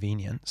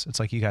inconvenience. It's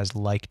like you guys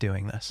like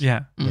doing this.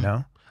 Yeah. You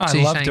know? I So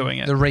you're love saying doing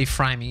it. The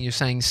reframing, you're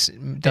saying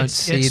don't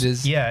see it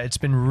as... Yeah, it's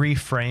been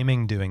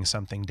reframing doing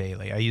something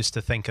daily. I used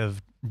to think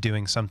of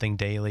doing something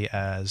daily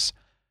as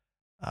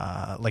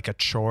like a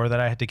chore that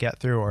I had to get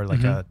through, or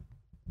like a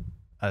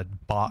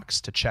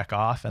box to check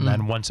off. And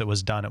then once it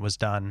was done,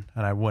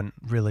 and I wouldn't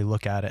really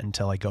look at it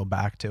until I go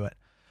back to it.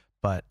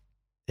 But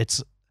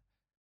it's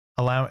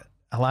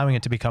allowing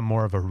it to become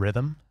more of a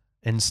rhythm,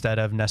 instead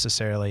of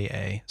necessarily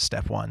a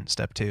step 1,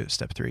 step 2,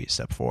 step 3,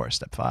 step 4,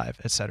 step 5,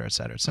 et cetera, et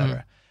cetera, et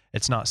cetera.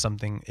 It's not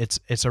something, it's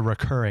a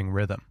recurring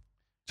rhythm.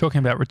 Talking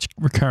about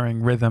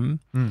recurring rhythm,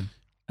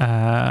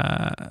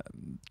 a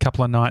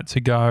couple of nights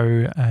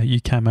ago, you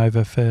came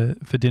over for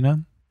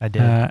dinner I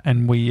did.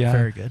 and we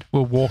Very good.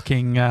 were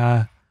walking to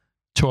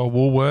our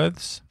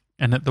Woolworths,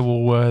 and at the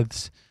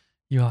Woolworths,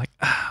 you're like,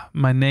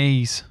 my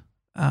knees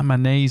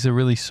are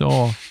really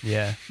sore.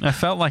 Yeah. I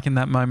felt like in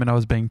that moment I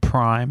was being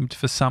primed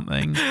for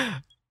something.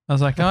 I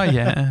was like, oh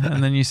yeah,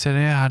 and then you said,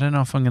 yeah, I don't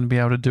know if I'm going to be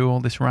able to do all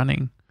this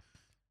running.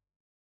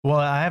 Well,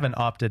 I haven't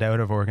opted out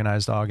of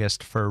Organized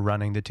August for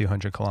running the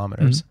 200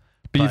 kilometers.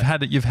 But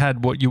you've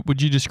had what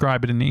would you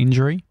describe it an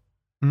injury?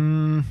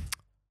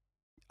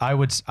 I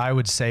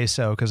would say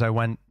so, because I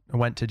went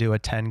to do a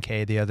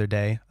 10K the other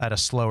day at a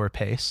slower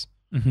pace,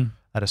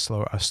 at a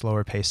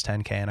slower pace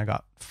 10K, and I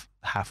got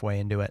halfway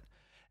into it,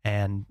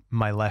 and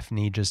my left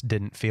knee just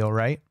didn't feel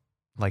right.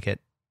 Like it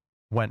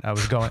went. I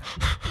was going.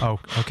 Oh,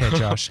 okay,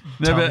 Josh.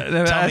 Tell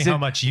me how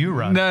much you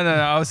run. No.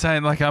 I was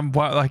saying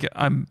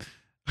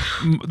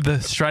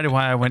straight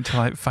away I went to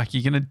like, fuck,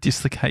 you're gonna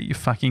dislocate your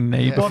fucking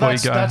knee before you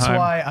go that's home.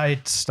 why I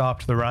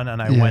stopped the run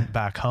and I went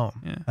back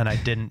home and I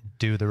didn't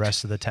do the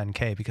rest of the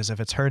 10K, because if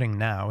it's hurting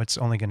now, it's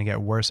only going to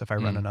get worse if I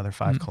run another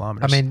 5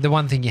 kilometers. I mean, the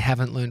one thing you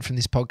haven't learned from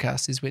this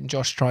podcast is when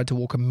Josh tried to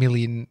walk 1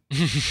 million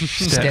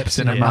steps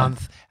in a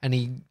month and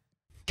he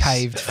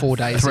caved 4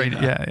 days in,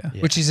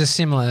 which is a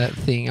similar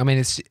thing. I mean,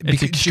 it's due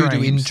to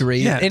extremes. injury.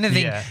 Yeah.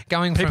 Anything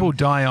going from people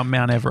die on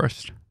Mount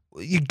Everest.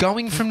 you're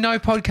going from no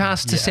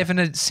podcast to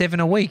seven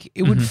a week,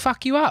 it would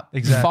fuck you up.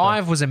 Exactly.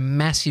 5 was a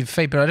massive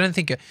feat, but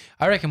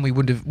I reckon we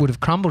would have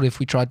crumbled if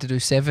we tried to do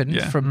 7.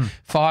 Yeah. From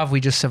 5 we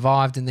just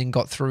survived and then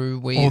got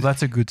through.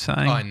 That's a good saying.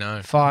 I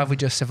know. 5 we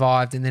just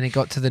survived and then it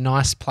got to the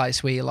nice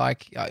place where you're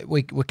like,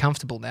 we're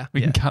comfortable now.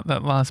 We can cut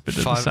that last bit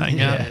of the 5,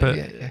 saying out,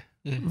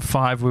 but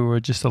 5 we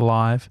were just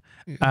alive.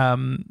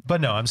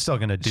 But no, I'm still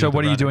going to do. So what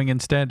are you running. doing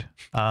instead?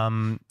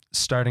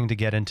 Starting to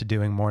get into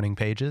doing morning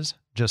pages,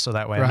 just so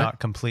that way I'm not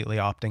completely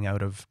opting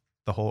out of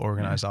the whole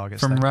Organized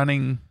August From thing.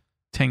 running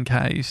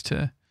 10Ks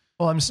to...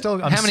 Well,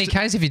 How many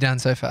Ks have you done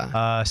so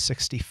far?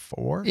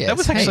 64. Yeah, that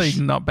was it's actually heaps.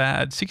 not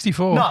bad.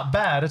 64. Not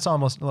bad. It's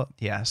almost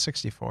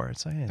 64.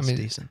 It's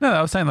decent. No,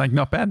 I was saying like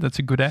not bad. That's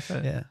a good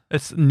effort. Yeah.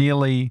 It's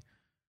nearly...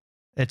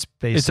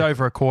 It's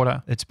over a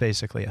quarter. It's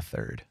basically a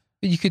third.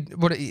 You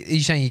could. What are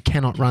you saying? You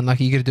cannot run like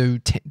you got to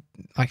do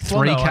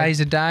 3 Ks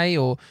a day,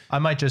 or I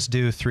might just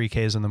do 3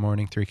 Ks in the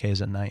morning, 3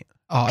 Ks at night.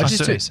 I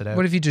just space it out.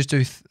 what if you just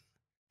do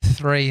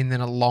 3 and then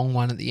a long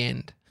one at the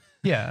end?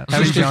 Yeah. How are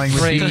you Just do going with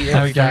 3 your- every how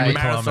are you day.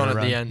 Marathon at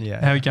the end.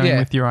 Yeah. How are you going Yeah.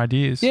 with your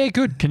ideas? Yeah,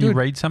 good. Can you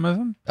read some of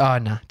them? Oh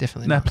no,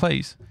 definitely No, not.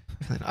 please.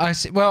 Definitely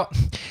not. Well,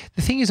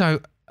 the thing is,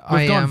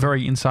 We've gone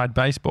very inside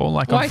baseball.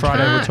 Like Well, on I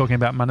Friday, we're can't. talking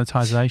about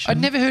monetization. I'd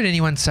never heard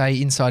anyone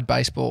say inside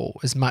baseball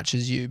as much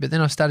as you, but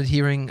then I started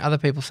hearing other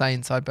people say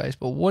inside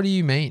baseball. What do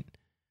you mean?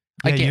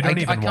 Yeah, I you don't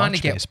even kind watch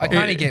of get. baseball. I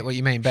kind of get what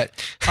you mean, but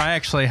I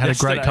actually had a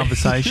great Yesterday.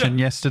 conversation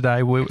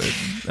yesterday.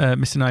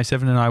 Mr.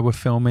 97 and I were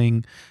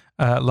filming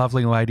a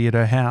lovely lady at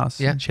her house.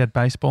 Yeah. And she had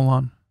baseball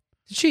on.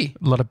 did she?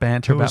 A lot of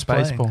banter Who was about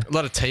playing? baseball. A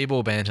lot of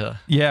T-ball banter.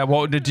 Yeah,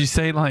 well, did you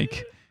see,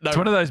 like, it's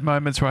one of those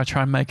moments where I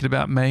try and make it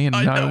about me and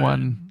I no know.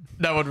 one...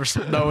 No one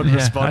responded.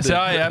 I said,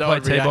 oh, yeah, I No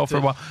played one T-ball for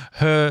a reacted.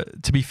 while.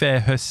 To be fair,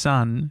 her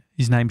son,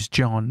 his name's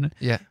John.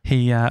 Yeah.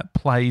 He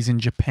plays in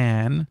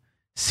Japan.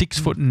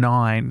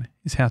 6'9"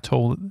 is how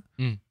tall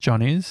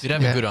John is. You'd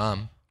have a good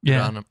arm.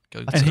 Yeah.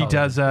 Good And he arm.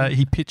 does,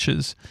 he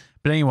pitches.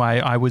 But anyway,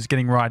 I was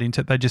getting right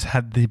into it. They just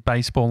had the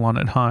baseball on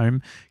at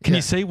home. Can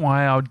you see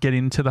why I would get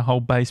into the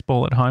whole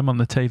baseball at home on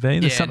the TV?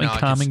 There's something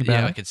calming about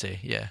Yeah, I it. could see.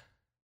 Yeah.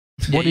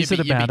 What is it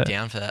you'd about be it?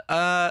 down for that.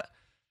 I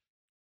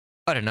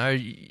don't know.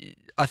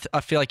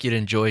 I feel like you'd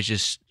enjoy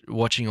just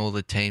watching all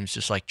the teams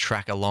just like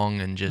track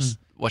along and just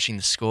watching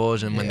the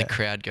scores, and when the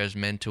crowd goes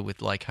mental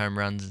with like home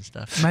runs and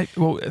stuff. Mate,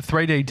 well,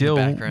 3D Dill,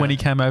 when he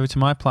came over to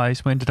my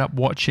place, we ended up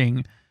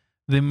watching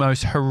the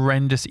most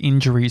horrendous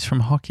injuries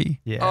from hockey.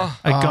 Yeah. Oh,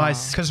 A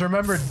guy's... Because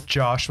remember,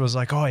 Josh was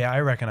like, "Oh yeah,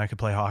 I reckon I could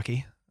play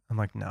hockey." I'm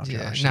like, "No,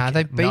 Yeah. Josh, Nah, you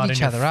they can't. beat Not in each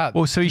your other up.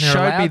 Well, so he They're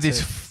showed me allowed this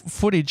to.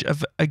 footage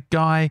of a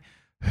guy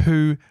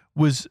who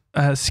was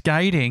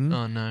skating,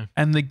 oh no.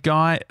 and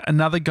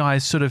another guy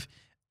sort of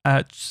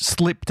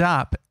slipped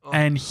up,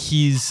 and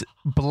his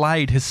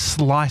blade has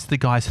sliced the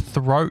guy's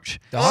throat.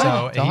 Died?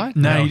 So Died?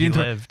 No, he he didn't.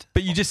 lived.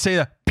 But you just see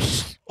all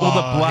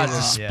the blood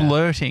yeah.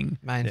 splurting.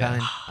 Main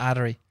vein,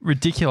 artery.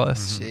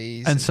 Ridiculous.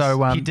 Jesus. And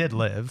so He did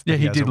live. yeah, but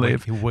he has a did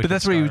live. wicked But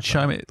that's what he would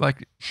scar show from me.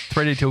 Like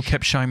 3D Till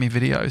kept showing me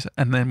videos,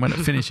 and then when it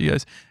finished, he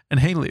goes, "And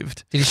he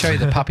lived." Did he show you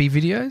the puppy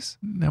videos?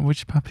 Now,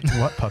 which puppy? it.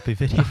 What puppy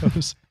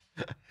videos?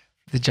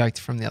 The joke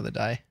from the other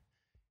day.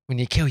 When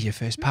you kill your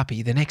first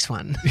puppy, the next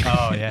one.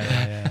 Oh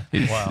yeah.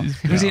 Wow.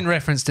 It was in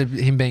reference to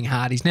him being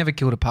hard. He's never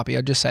killed a puppy.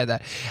 I'll just say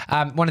that.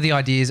 One of the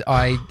ideas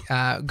I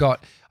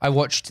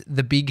watched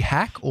The Big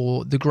Hack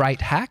or The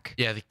Great Hack.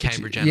 Yeah, the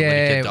Cambridge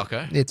Analytica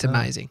doco. It's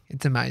amazing.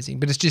 It's amazing.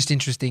 But it's just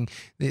interesting.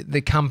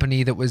 The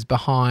company that was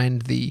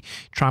behind the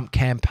Trump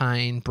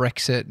campaign,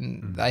 Brexit,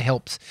 and they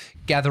helped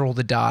gather all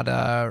the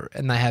data,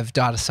 and they have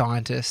data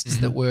scientists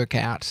that work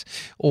out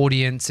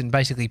audience and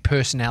basically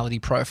personality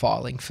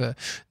profiling for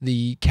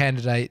the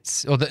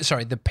candidates, or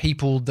the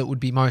people that would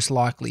be most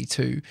likely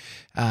to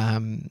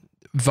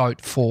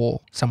vote for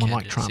someone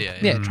like Trump.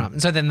 Candidates, Yeah, Trump.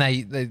 And so then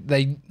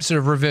they sort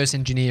of reverse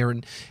engineer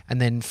and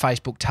then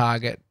Facebook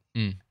target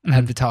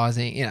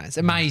advertising. You know, it's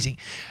amazing.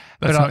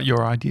 That's But not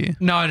your idea.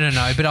 No.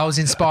 But I was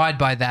inspired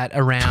by that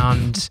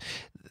around.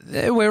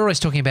 We're always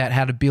talking about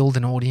how to build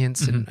an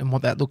audience and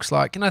what that looks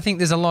like. And I think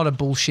there's a lot of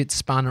bullshit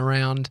spun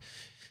around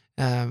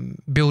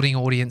building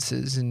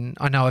audiences. And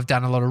I know I've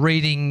done a lot of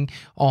reading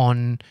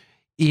on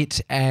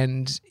it,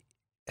 and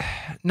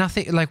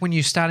nothing like when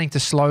you're starting to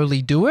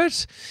slowly do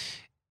it,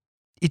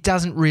 it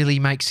doesn't really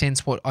make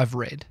sense what I've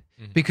read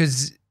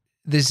because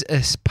there's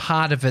a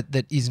part of it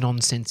that is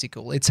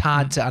nonsensical. It's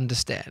hard to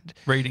understand.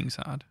 Reading's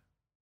hard.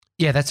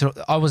 Yeah, that's what,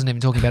 I wasn't even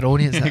talking about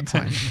audience at that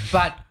point.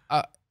 But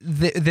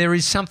there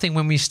is something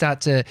when we start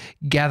to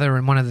gather,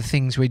 and one of the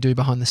things we do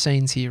behind the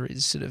scenes here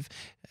is sort of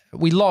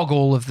we log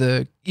all of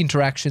the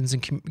interactions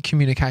and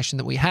communication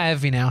that we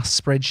have in our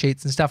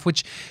spreadsheets and stuff,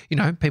 which, you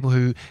know, people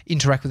who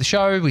interact with the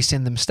show, we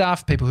send them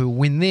stuff, people who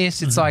win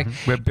this. It's like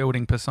we're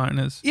building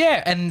personas.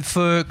 Yeah, and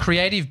for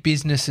creative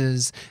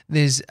businesses,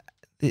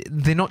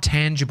 they're not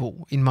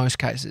tangible in most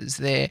cases.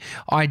 They're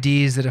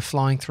ideas that are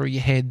flying through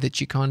your head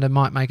that you kind of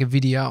might make a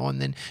video on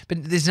then,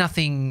 but there's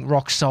nothing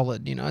rock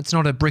solid, you know. It's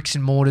not a bricks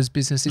and mortars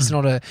business. It's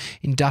not a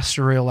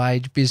industrial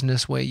age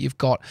business where you've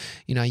got,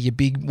 you know, your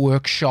big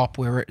workshop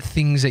where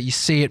things that you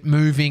see it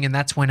moving and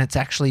that's when it's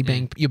actually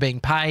you're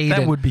being paid.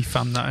 That would be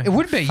fun though. It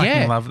would be,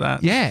 I love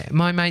that. Yeah,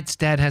 my mate's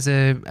dad has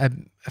a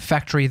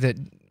factory that,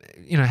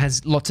 you know,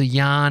 has lots of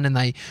yarn, and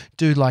they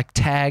do like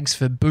tags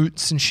for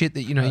boots and shit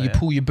that, you know, you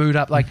pull your boot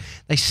up. Like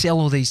they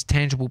sell all these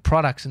tangible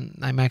products and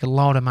they make a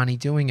lot of money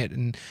doing it.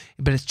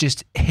 But it's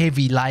just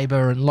heavy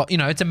labor and you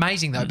know, it's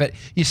amazing though. But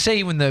you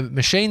see when the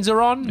machines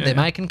are on, they're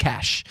making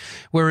cash.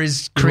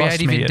 Whereas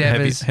creative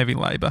endeavors, heavy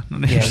labor.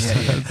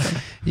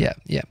 Yeah.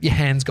 Your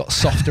hands got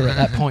softer at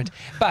that point.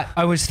 But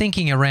I was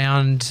thinking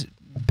around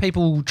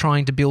people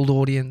trying to build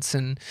audience,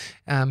 and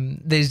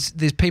there's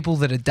people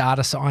that are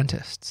data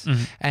scientists,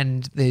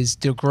 and there's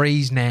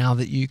degrees now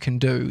that you can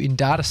do in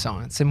data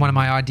science. And one of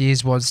my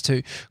ideas was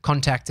to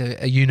contact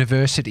a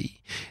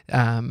university,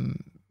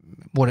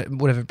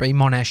 whatever it be,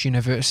 Monash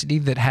University,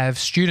 that have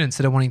students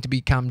that are wanting to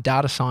become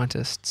data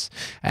scientists,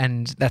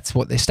 and that's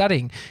what they're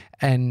studying,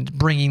 and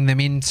bringing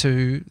them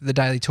into the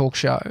Daily Talk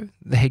Show,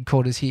 the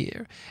headquarters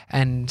here,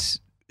 and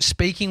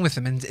speaking with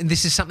them. And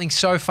this is something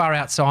so far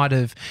outside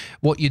of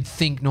what you'd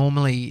think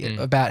normally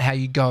about how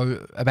you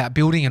go about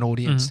building an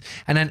audience,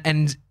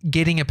 and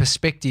getting a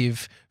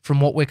perspective from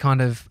what we're kind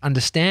of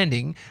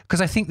understanding, because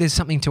I think there's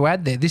something to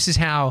add there. This is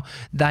how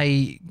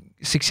they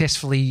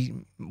successfully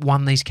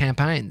won these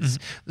campaigns.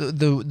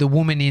 The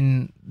woman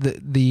in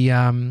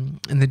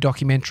the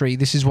documentary,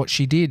 this is what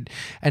she did.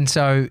 And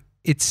so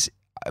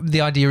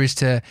the idea is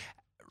to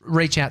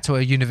reach out to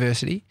a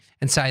university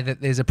and say that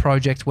there's a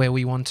project where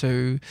we want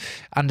to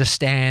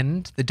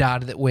understand the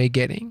data that we're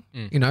getting.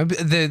 You know,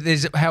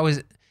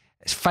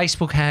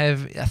 Facebook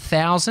have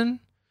 1,000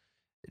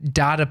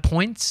 data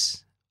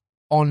points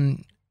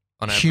on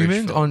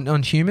humans,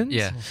 on humans.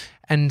 Yeah.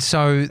 And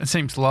so it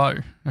seems low.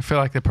 I feel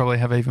like they probably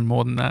have even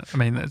more than that. I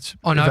mean, that's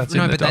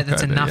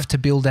that's enough to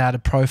build out a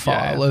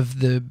profile of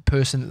the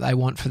person that they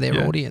want for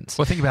their audience.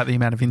 Well, think about the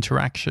amount of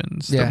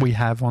interactions that we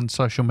have on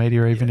social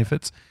media, even if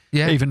it's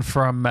even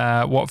from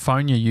what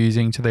phone you're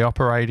using to the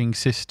operating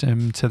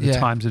system to the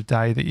times of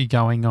day that you're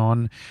going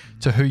on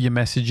to who you're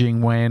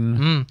messaging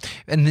when.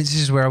 And this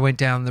is where I went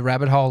down the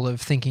rabbit hole of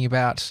thinking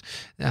about,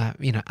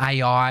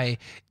 AI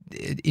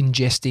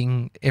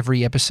ingesting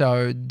every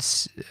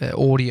episode's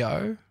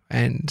audio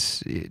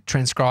and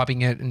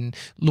transcribing it and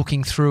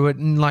looking through it,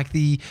 and like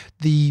the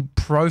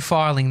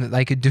profiling that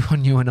they could do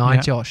on you and I,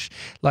 Josh,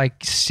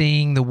 like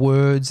seeing the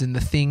words and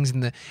the things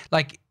and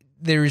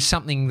there is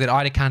something that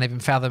I can't even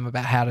fathom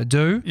about how to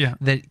do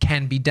that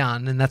can be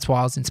done. And that's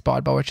why I was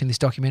inspired by watching this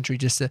documentary,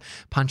 just to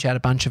punch out a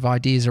bunch of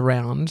ideas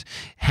around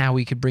how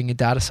we could bring a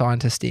data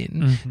scientist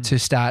in to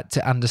start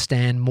to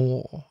understand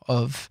more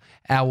of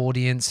our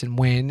audience and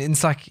when. And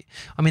it's like,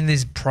 I mean,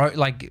 there's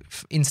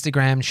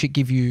Instagram should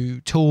give you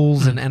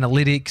tools and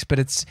analytics, but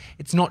it's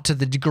not to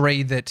the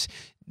degree that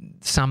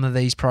some of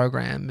these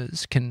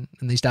programmers and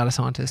these data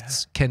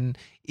scientists can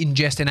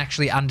ingest and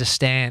actually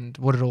understand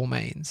what it all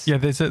means. Yeah,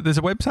 there's a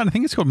website, I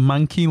think it's called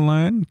Monkey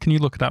Learn. Can you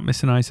look it up,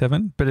 Mr.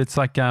 97? But it's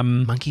like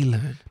Monkey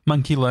Learn.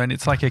 Monkey Learn.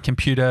 It's like a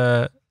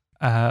computer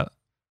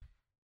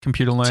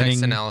learning,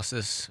 text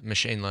analysis,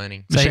 machine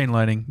learning. Machine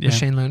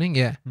learning,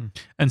 yeah.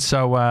 And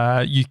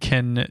so you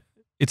can.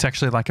 It's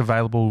actually like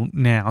available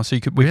now, so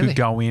we could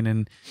go in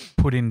and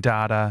put in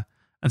data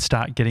and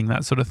start getting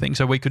that sort of thing.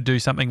 So we could do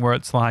something where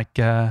it's like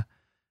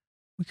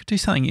we could do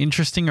something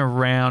interesting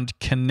around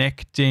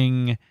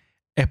connecting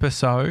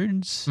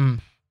episodes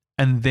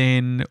and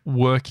then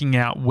working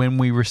out when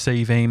we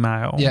receive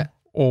email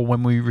or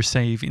when we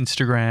receive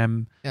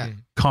Instagram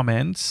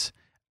comments,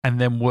 and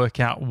then work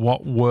out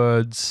what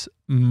words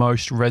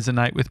most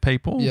resonate with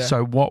people. Yeah.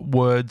 So what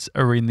words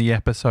are in the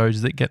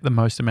episodes that get the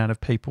most amount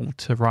of people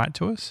to write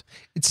to us?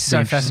 It's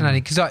so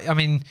fascinating because, I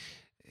mean,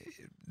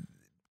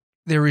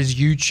 there is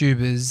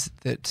YouTubers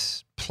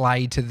that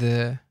play to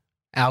the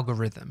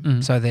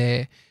algorithm. So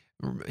they're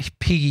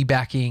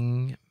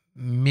piggybacking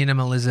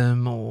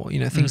minimalism or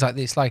things like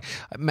this. Like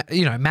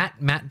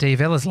Matt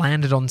D'Avella's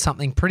landed on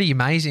something pretty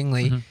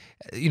amazingly.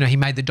 He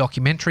made the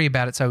documentary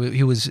about it, so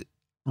he was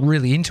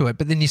really into it.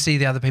 But then you see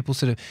the other people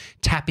sort of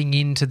tapping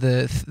into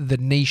the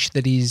niche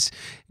that is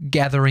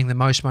gathering the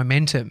most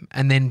momentum,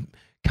 and then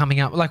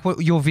coming up like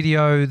your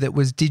video that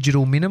was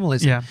digital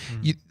minimalism. Yeah.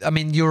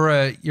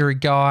 You're a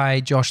guy,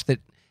 Josh, that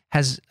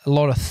has a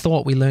lot of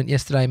thought. We learnt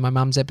yesterday in my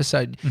mum's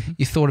episode.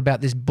 You thought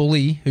about this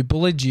bully who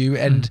bullied you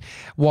and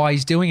why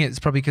he's doing it. It's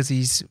probably because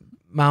his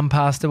mum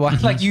passed away.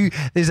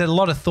 There's a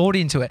lot of thought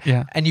into it.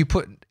 Yeah. And you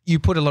put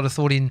a lot of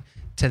thought into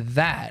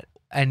that,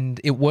 and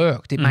it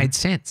worked. It made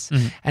sense.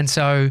 And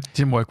so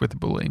Didn't work with the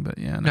bully, but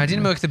yeah. no, it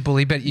didn't work with the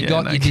bully, but you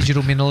got your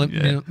digital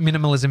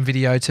minimalism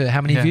video to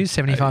how many views?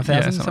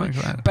 75,000? Something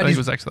like that. But I think it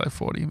was actually like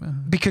 40.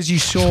 because you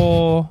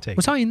saw –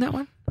 was I in that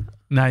one?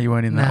 No, you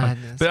weren't in that one.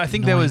 that's But I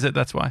think annoying. there was it.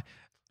 That's why.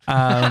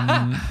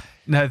 But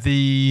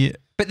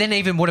then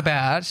even what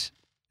about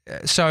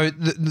so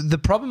the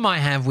problem I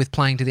have with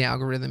playing to the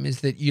algorithm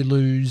is that you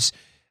lose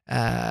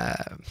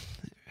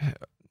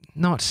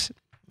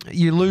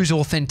you lose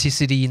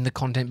authenticity in the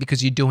content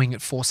because you're doing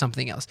it for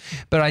something else.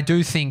 But I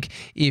do think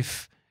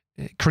if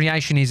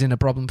creation isn't a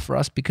problem for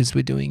us because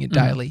we're doing it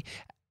daily,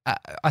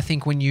 I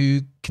think when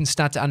you can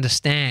start to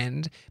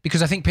understand,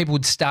 because I think people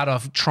would start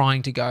off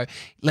trying to go,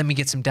 let me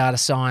get some data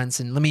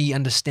science and let me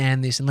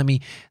understand this and let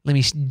me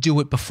do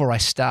it before I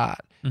start.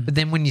 But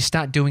then when you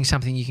start doing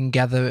something, you can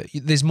gather,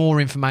 there's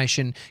more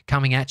information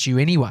coming at you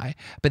anyway,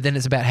 but then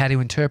it's about how to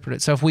interpret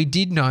it. So if we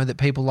did know that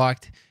people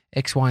liked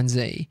X, Y, and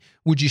Z,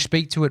 would you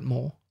speak to it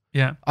more?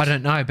 Yeah. I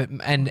don't know, but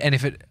and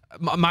if it,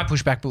 my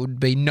pushback would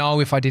be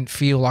no if I didn't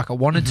feel like I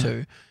wanted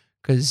to,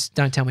 because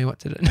don't tell me what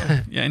to do.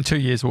 Yeah, in 2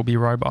 years we'll be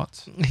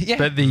robots. Yeah.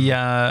 But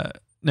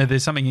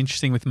there's something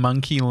interesting with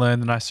Monkey Learn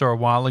that I saw a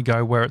while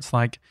ago where it's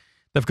like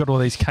they've got all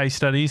these case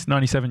studies.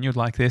 97, you'd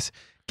like this,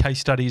 case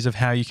studies of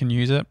how you can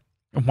use it.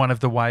 And one of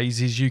the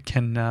ways is you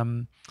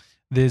can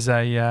there's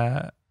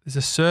a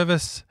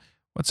service,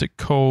 what's it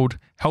called?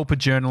 Help a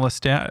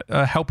journalist out,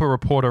 help a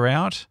reporter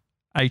out,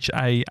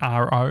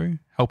 HARO,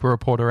 help a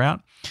reporter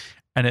out,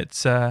 and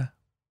it's for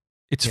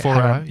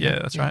Harrow, yeah,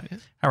 that's right, yeah.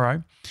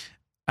 Harrow.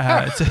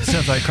 It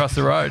sounds like across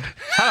the road.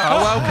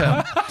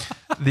 Hello,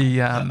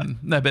 welcome.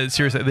 No, but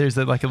seriously, there's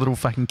like a little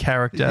fucking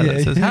character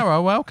that says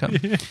hello, welcome.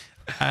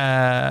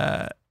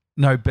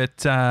 No,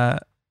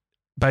 but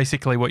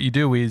basically what you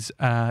do is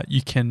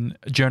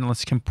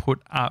journalists can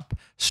put up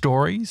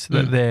stories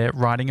that they're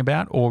writing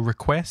about or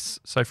requests.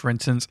 So for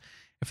instance,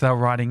 if they're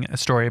writing a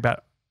story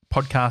about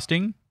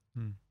podcasting,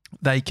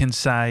 they can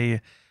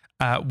say,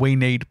 we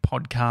need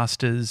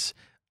podcasters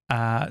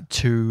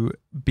to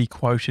be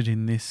quoted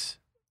in this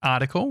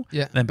article.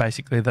 Yeah. Then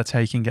basically that's how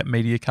you can get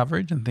media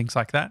coverage and things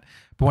like that.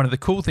 But one of the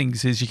cool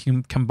things is you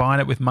can combine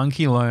it with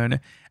Monkey Learn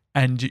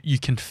and you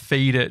can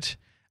feed it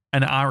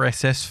an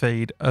RSS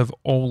feed of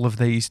all of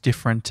these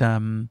different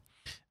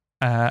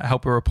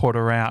help a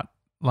reporter out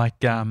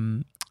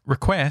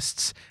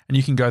requests, and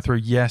you can go through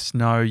yes,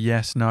 no,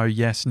 yes, no,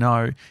 yes,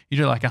 no. You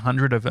do like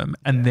 100 of them,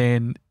 and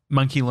then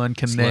Monkey Learn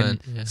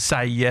can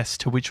say yes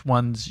to which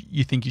ones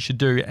you think you should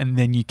do, and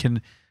then you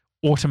can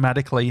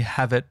automatically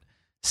have it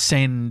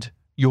send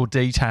your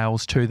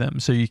details to them.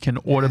 So you can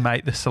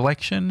automate the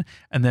selection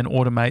and then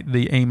automate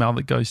the email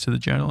that goes to the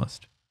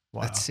journalist.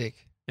 Wow. That's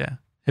sick. Yeah.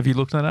 Have you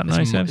looked at that?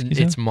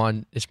 It's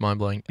mind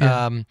blowing.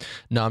 Yeah.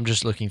 No, I'm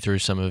just looking through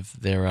some of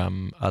their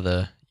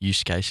other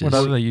use cases. What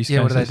other use cases?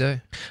 Yeah, what do they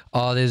do?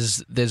 Oh,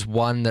 there's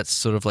one that's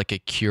sort of like a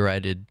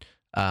curated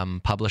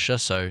publisher.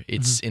 So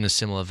it's in a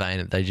similar vein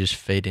that they just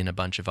feed in a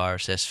bunch of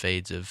RSS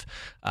feeds of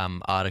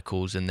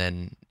articles, and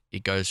then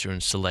it goes through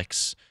and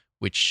selects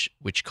which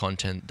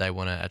content they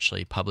want to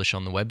actually publish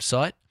on the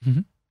website.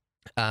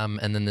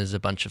 And then there's a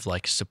bunch of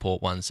like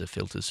support ones that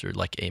filters through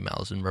like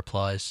emails and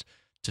replies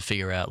to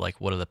figure out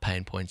like what are the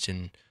pain points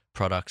in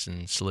products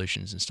and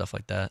solutions and stuff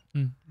like that.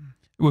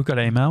 We've got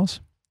emails.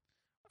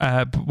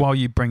 But while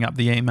you bring up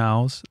the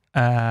emails,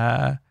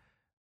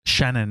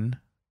 Shannon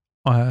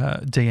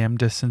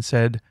DM'd us and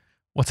said,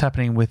 what's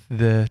happening with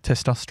the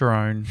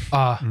testosterone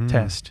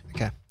test?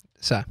 Okay.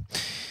 So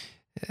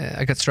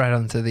I got straight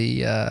onto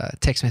the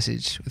text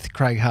message with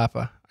Craig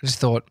Harper. I just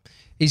thought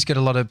he's got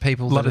a lot of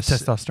people. A lot of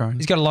testosterone.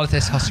 He's got a lot of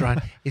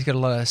testosterone. He's got a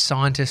lot of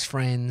scientist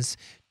friends,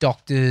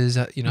 doctors,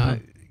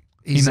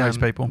 He knows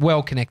people.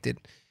 Well connected.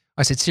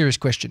 I said, serious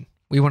question.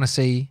 We want to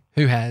see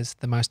who has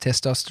the most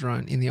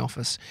testosterone in the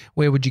office.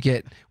 Where would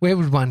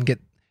one get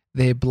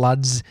their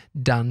bloods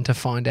done to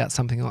find out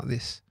something like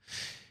this?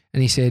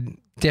 And he said,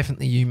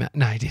 definitely you, Matt.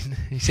 No, he didn't.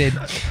 He said,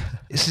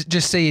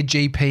 just see a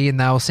GP and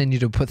they'll send you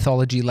to a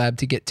pathology lab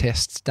to get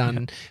tests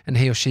done, and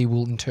he or she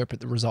will interpret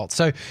the results.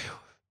 So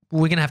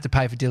we're going to have to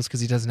pay for deals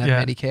because he doesn't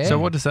have Medicare. So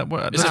what does that?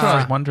 That's what I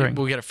was wondering.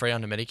 We'll get it free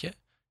under Medicare.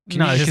 He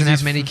doesn't have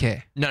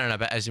Medicare. No,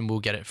 but as in we'll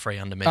get it free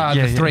under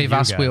Medicare. The three of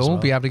us will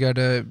be able to go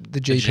to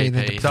the GP and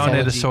then to So I need to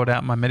pathology. sort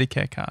out my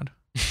Medicare card.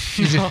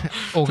 You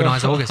just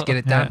organise August, get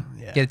it done.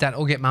 Yeah. Get it done.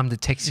 Or get mum to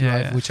text you Yeah,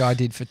 over, yeah. which I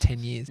did for 10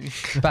 years.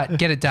 But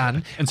get it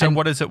done. And so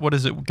what is it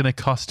going to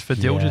cost for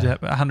Dill to Yeah.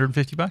 have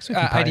 $150? We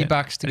can pay $80 it.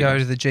 bucks to $80. go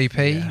to the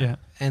GP, Yeah.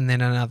 and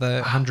then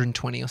another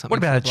 120 or something. What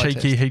about a for the blood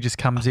cheeky? test. He just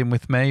comes in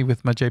with me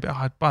with my GP.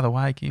 Oh, by the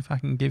way, can you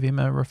fucking give him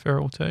a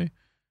referral too?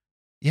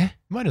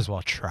 Might as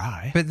well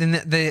try. But then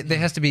there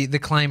has to be the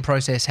claim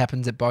process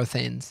happens at both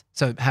ends.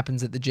 So it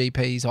happens at the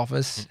GP's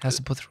office, has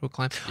to put through a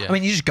claim. Yeah. I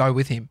mean, you just go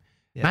with him.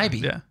 Yeah. Maybe.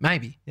 Yeah.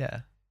 Maybe.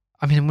 Yeah.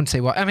 I mean, I wouldn't see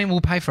why. I mean, we'll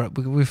pay for it.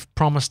 We've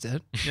promised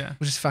it. Yeah.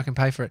 We'll just fucking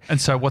pay for it.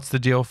 And so what's the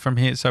deal from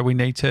here? So we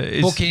need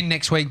to Book in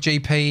next week,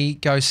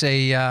 GP, go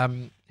see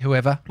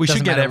whoever. We should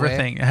Doesn't get matter where.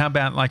 everything. How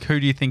about like who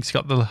do you think's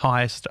got the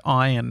highest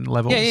iron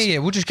levels? Yeah.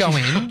 We'll just go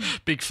in.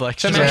 Big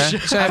flex. So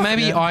Josh.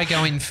 maybe I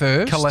go in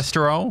first.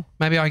 Cholesterol.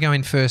 Maybe I go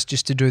in first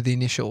just to do the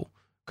initial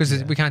because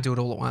Yeah. we can't do it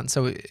all at once.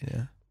 So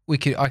Yeah.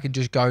 I could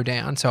just go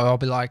down. So I'll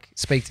be like,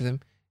 speak to them.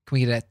 Can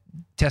we get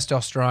a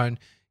testosterone?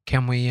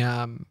 Can we?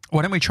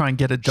 Why don't we try and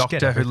get a Just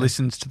get doctor who everything.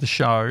 listens to the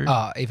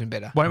show? Even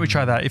better. Why don't we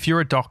try that? If you're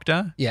a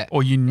doctor, Yeah.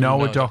 or you know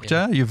know a a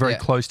doctor, you're very Yeah.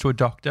 close to a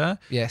doctor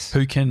Yes,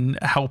 who can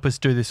help us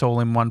do this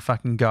all in one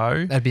fucking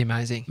go. that'd be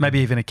amazing. Maybe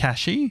even a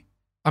cashy.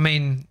 I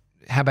mean,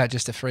 how about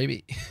just a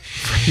freebie?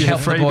 Yeah,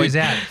 Help the freebie- boys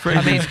out.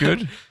 Freebie's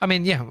good. I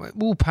mean, yeah,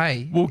 we'll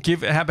pay. We'll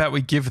give. How about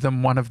we give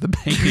them one of the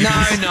beanies?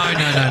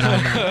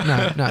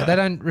 No. They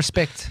don't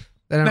respect.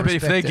 They don't No, but if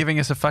respect they're it. giving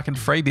us a fucking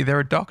freebie,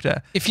 they're a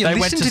doctor. If you They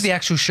went listen to the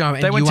actual show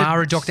they and went you to-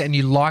 are a doctor and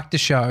you like the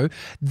show,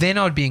 then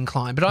I'd be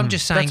inclined. But I'm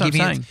just saying, That's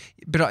what I'm giving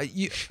it. But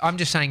I'm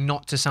just saying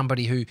not to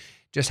somebody who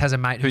just has a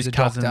mate who's Whose a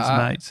doctor. cousin's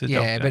mate's a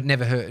yeah, doctor.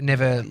 but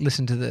never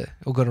listened to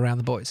or got around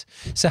the boys.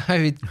 So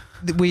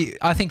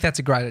I think that's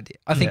a great idea.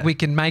 I think Yeah. we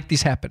can make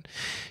this happen.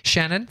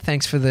 Shannon,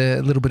 thanks for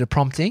the little bit of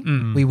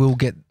prompting. We will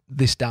get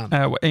this done.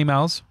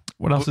 Emails.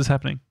 What else is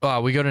happening?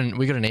 Oh, we got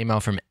an email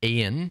from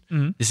Ian.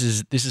 Mhm.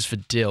 This is for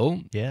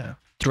Dill. Yeah.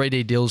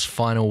 3D Dill's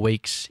final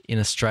weeks in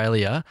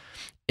Australia.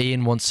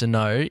 Ian wants to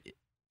know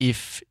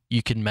if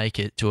you can make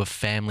it to a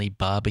family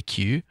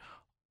barbecue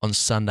on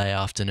Sunday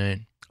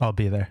afternoon. I'll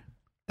be there.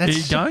 Are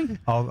you going?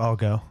 I'll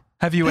go.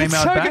 Have you That's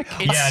emailed so back?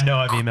 good. Yeah, no,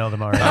 I've emailed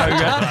them already.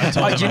 Okay.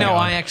 told them You I'm know, going.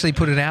 I actually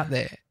put it out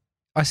there.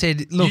 I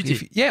said, look,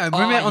 did? remember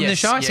Oh, on the yes.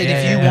 show, I said, Yeah,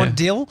 if yeah, you yeah. want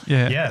Dill,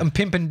 Yeah. Yeah. I'm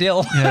pimping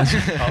Dill.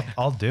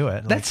 I'll do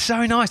it. That's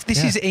so nice. This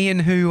Yeah. is Ian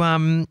who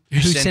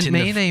sent in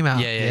me the- an email.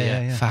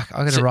 Yeah. Fuck, I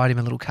got to So- writ him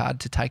a little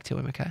card to take to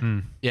him. Okay.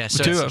 Yeah,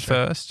 so Do it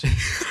first.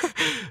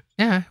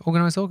 Yeah,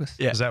 organise August.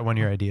 Yeah. Is that one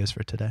of your ideas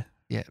for today?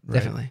 Yeah, Right.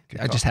 definitely.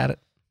 Good I just had it,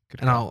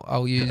 and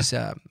I'll use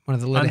one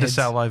of the letterheads.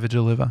 Undersell, over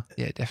deliver.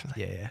 Yeah,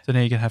 definitely. Yeah. So now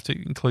you're going to have to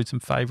include some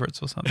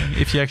favourites or something.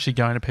 If you're actually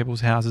going to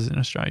people's houses in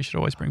Australia, you should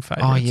always bring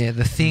favourites. Oh yeah,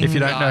 the thing. If you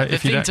don't know, the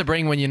if you thing don't, to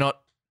bring when you're not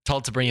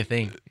told to bring a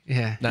thing.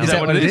 Yeah. No, is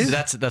that what it is?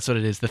 That's what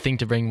it is. The thing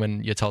to bring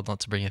when you're told not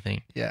to bring a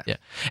thing. Yeah. Yeah.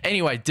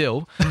 Anyway,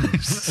 Dill,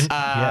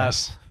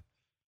 Yes.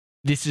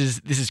 this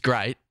is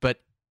great, but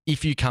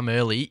if you come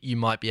early, you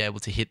might be able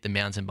to hit the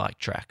mountain bike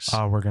tracks.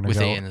 Oh, we're gonna With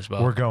go. Ian as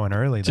well. We're going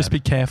early. just then.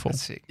 be careful.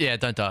 That's sick. Yeah,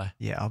 don't die.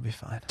 Yeah, I'll be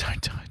fine.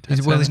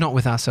 Don't. Well, he's not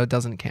with us, so it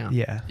doesn't count.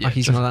 Yeah. Yeah, Like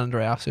he's just- not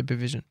under our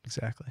supervision.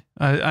 Exactly.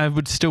 I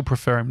would still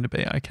prefer him to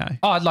be okay.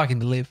 Oh, I'd like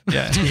him to live.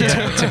 Yeah.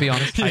 to be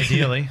honest.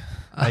 Ideally.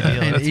 And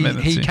That's he, meant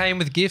he to- came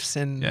with gifts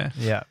and Yeah.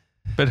 Yeah.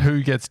 But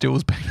who gets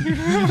Dill's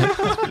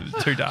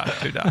beanie? Too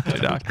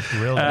dark.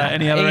 Real.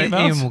 Any other Ian,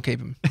 emails? Ian will keep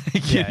him.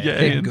 yeah, yeah. Keep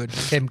him Ian. good.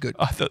 Keep him good.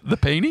 I thought the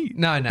beanie?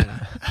 No.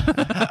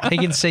 He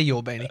can see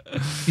your beanie.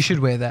 You should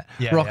wear that.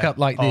 Yeah, Rock yeah. up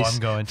like Oh, this. I'm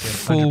going to.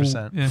 Full,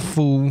 100%. Yeah.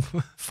 full.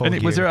 Full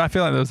And was gear. there? I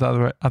feel like there was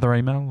other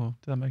email, or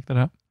did I make that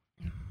up?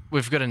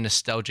 We've got a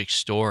nostalgic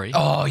story.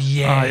 Oh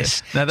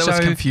yes. No, that was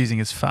So- confusing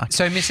as fuck.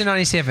 So, Mr.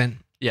 97.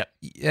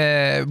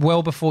 Yeah.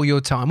 Well before your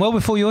time. Well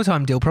before your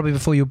time, Dill. Probably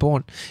before you were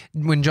born.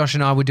 When Josh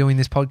and I were doing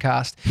this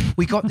podcast,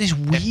 we got this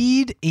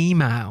weird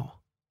email.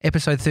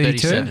 Episode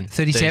 32?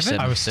 37?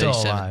 I was still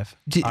 37. alive.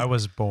 Did- I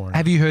was born.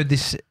 Have you heard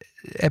this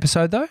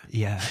episode though?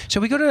 Yeah. So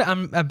we got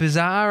a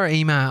bizarre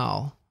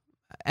email,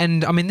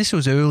 and I mean this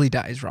was early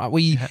days, right?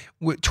 We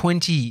were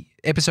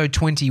episode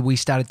 20. We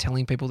started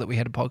telling people that we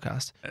had a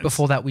podcast.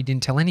 Before that, we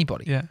didn't tell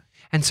anybody. Yeah.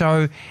 And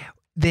so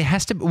there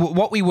has to.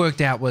 What we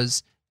worked out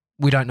was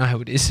we don't know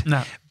who it is,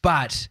 No.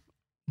 but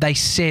they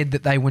said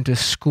that they went to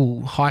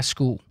school, high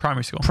school,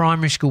 Primary school.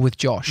 primary school with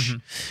Josh.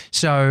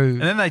 So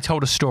And then they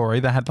told a story.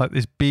 They had like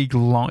this big,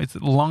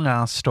 long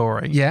ass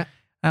story. yeah.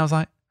 And I was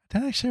like, I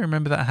don't actually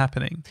remember that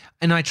happening.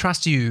 And I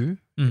trust you,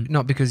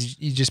 not because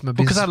you're just my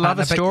business Because I love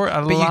a partner, story.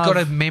 But you've got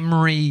a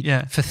memory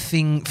Yeah.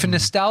 for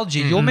nostalgia.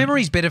 Your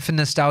memory's better for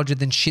nostalgia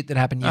than shit that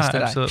happened Oh,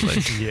 yesterday.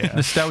 absolutely. Yeah.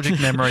 Nostalgic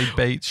memory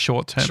beats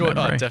short-term Short-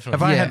 oh, memory. definitely.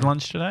 Have I Yeah. had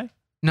lunch today?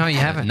 No, you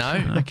haven't.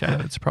 No. Okay,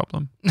 that's a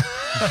problem.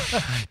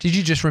 Did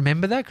you just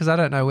remember that? Because I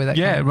don't know where that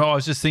Yeah, came well, I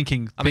was just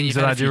thinking I mean, things you've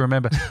that had I a do few-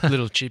 remember.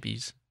 Little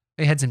chippies.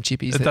 We had some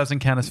chippies. It that- doesn't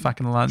count as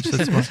fucking lunch.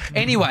 That's what,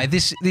 Anyway,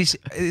 this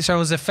so it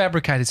was a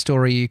fabricated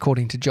story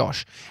according to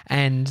Josh,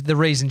 and the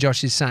reason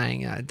Josh is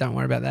saying don't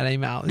worry about that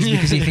email is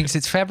because he thinks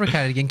it's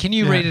fabricated again. Can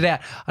you read it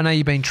out? I know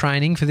you've been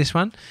training for this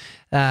one.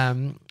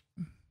 Can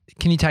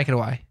you take it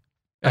away?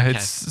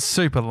 It's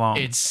super long.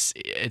 It's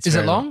Is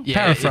very it long?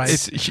 Yeah,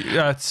 Paraphrase.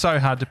 It's so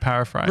hard to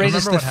paraphrase. Read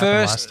us remember the what happened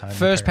last first time in first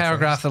paraphrase.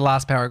 paragraph, the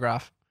last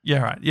paragraph. Yeah,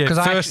 right. Yeah, 'Cause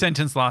I first actually-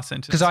 sentence, last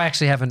sentence. Because I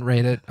actually haven't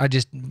read it. I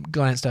just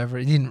glanced over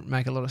it. It didn't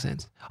make a lot of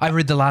sense. I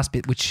read the last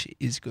bit, which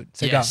is good.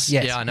 So Yes. go.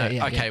 Yes. Yeah, I know.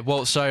 Yeah, okay.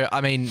 Well, so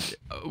I mean,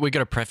 we got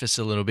to preface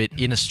a little bit.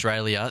 In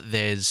Australia,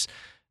 there's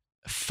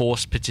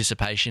forced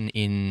participation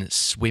in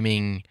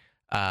swimming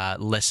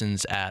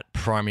lessons at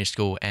primary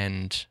school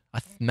and I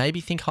maybe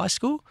think high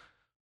school.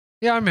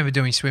 Yeah, I remember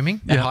doing swimming.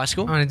 At high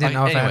school. I didn't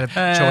know if I had a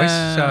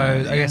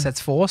choice, so I guess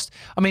that's forced.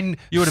 I mean,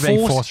 you would have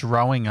been forced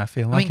rowing, I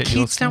feel I like. mean, at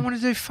your kids don't school. want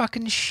to do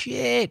fucking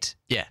shit.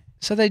 Yeah.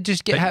 So they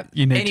just get. But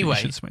you need Anyway,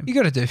 to, you should swim. You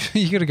got to do.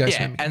 You got to go Yeah,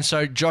 swimming. and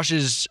so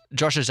Josh's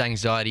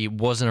anxiety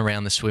wasn't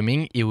around the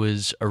swimming; it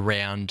was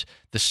around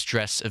the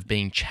stress of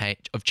being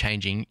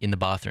changing in the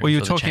bathroom. Well, you're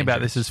for the talking change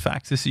about rooms. this as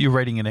facts. You're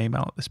reading an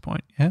email at this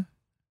point, yeah?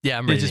 Yeah,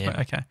 I'm Yeah, reading just, it.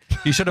 okay.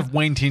 You should have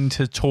went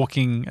into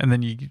talking and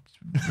then you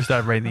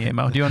started reading the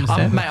email. Do you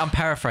understand? Mate, I'm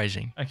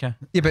paraphrasing. Okay.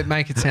 Yeah, but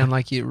make it sound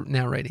like you're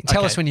now reading.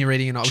 Tell Okay. us when you're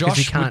reading or not, because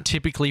you Josh would can't.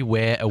 typically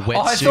wear a wetsuit.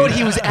 Oh, I thought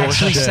he was or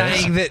actually shirt.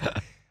 saying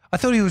that. I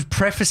thought he was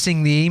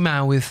prefacing the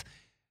email with,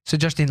 so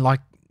just in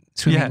like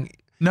swimming.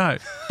 No.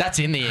 That's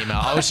in the email.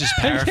 I was just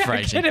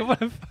paraphrasing. Did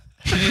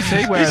you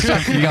see where it's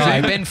confusing?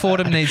 Guy, Ben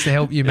Fordham needs to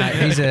help you, mate.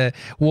 He's a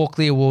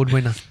Walkley Award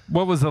winner.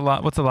 What's the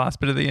last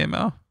bit of the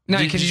email? No,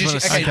 You can you just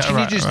just wanna okay? say- Can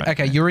right, you just right.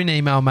 okay? You're in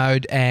email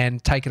mode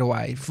and take it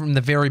away from the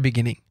very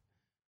beginning.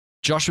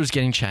 Josh was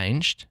getting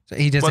changed. So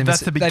he doesn't. Well, even that's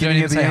say- the they don't beginning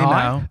even of the say hi.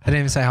 email. They don't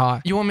even say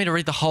hi. You want me to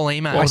read the whole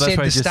email? Well, I that's said what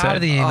the he just start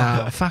of said. the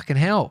email. Oh. Fucking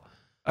hell.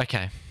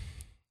 Okay.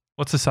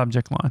 What's the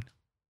subject line?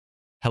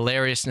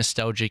 Hilarious,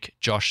 nostalgic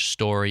Josh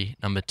story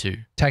number 2.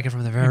 Take it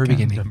from the very Okay.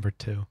 beginning. Number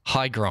 2.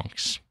 Hi,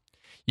 Gronks.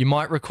 You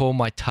might recall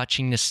my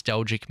touching,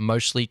 nostalgic,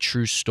 mostly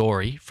true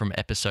story from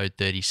episode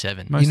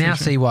 37. You now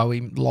see why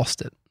we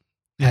lost it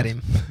at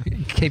him.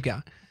 Keep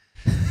going.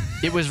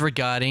 It was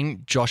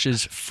regarding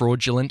Josh's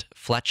fraudulent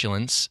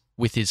flatulence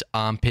with his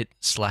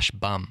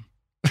armpit/bum.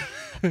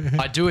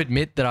 I do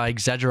admit that I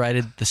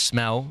exaggerated the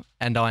smell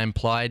and I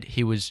implied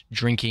he was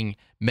drinking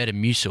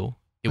Metamucil.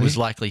 It was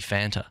likely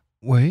Fanta.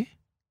 Were you?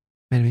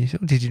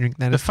 Did you drink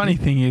that? The funny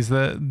thing is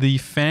the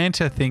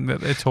Fanta thing that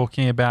they're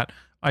talking about,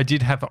 I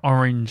did have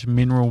orange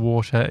mineral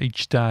water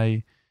each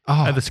day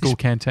at the school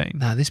canteen.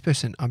 No, this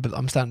person,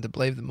 I'm starting to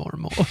believe them more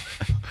and more.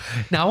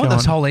 Now, I want Go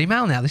this on. whole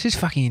email now. This is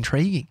fucking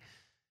intriguing.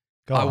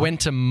 I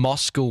went to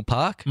Moskell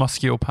Park.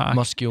 Moskeel Park.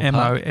 Moskeel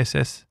Park.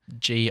 MOSS.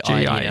 GIEL.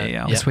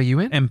 Yep. That's where you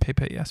went?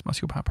 MPP, yes.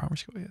 Moskeel Park Primary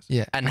School, yes.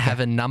 Yeah. And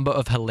have a number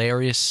of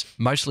hilarious,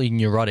 mostly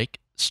neurotic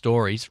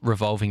stories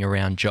revolving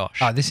around Josh.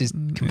 Oh, this is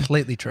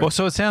completely true. Well,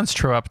 so it sounds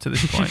true up to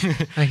this point.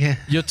 Okay.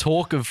 Your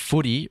talk of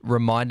footy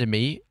reminded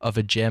me of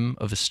a gem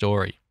of a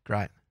story.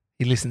 Great.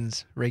 He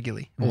listens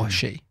regularly. Or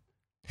she.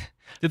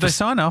 Did they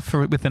sign off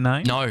with the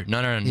name? No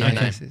Yeah,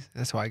 name.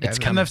 That's why I gave It's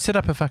it. And they've set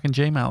up a fucking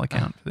Gmail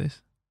account for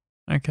this.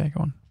 Okay,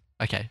 go on.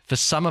 Okay. For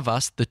some of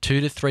us, the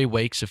 2 to 3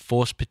 weeks of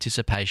forced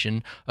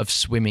participation of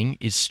swimming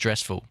is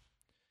stressful.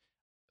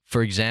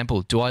 For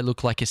example, do I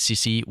look like a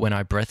sissy when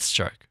I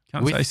breaststroke?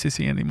 Can't With- say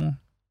sissy anymore.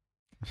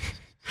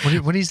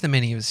 What is the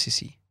meaning of a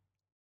sissy?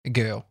 A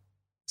girl.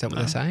 Is that what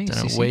No, they're saying? Don't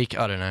know, Sissy? week,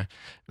 I don't know.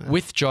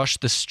 With Josh,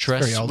 the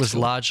stress very old was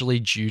school. largely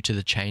due to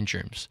the change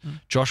rooms.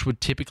 Josh would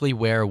typically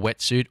wear a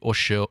wetsuit or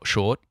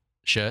short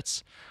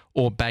shirts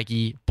or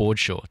baggy board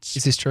shorts.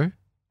 Is this true?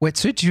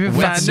 Wetsuit? Do you have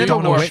Nah, wetsuit never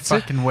on a wore wetsuit?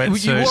 fucking You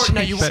wetsuit. wore it-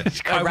 no, you wore- But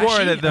a I wore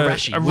it rashi? at the A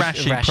rashi. a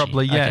rashi, Rashi.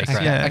 probably. Okay, Yes.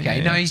 great. Yeah, Okay,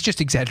 yeah. no, he's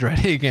just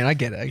exaggerating again. I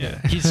get it.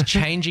 Yeah. His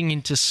changing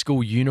into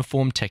school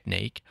uniform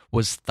technique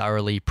was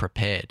thoroughly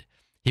prepared.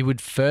 He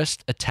would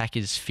first attack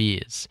his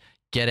fears,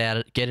 get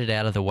it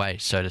out of the way,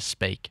 so to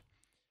speak.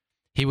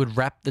 He would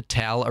wrap the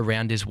towel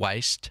around his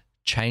waist,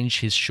 change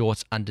his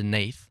shorts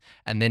underneath,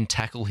 and then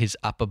tackle his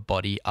upper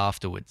body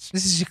afterwards.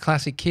 This is your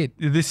classic kid.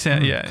 This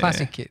sound, yeah,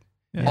 Classic kid.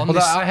 Yeah. On Although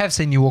this- I have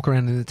seen you walk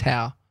around in the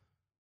tower.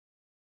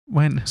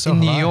 When In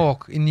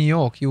New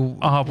York, you're Oh,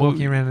 well-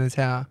 walking around in the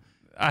tower.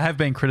 I have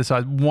been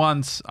criticised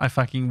once, I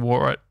fucking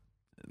wore it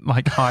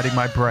like hiding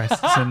my breasts,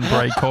 and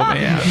Brie called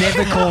me out.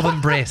 Never call them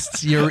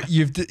breasts.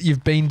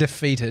 You've been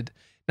defeated.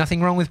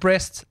 Nothing wrong with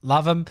breasts.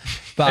 Love them.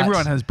 But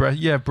Everyone has breast.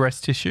 You have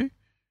breast tissue.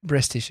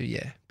 breast tissue,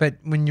 yeah. But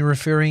when you're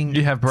referring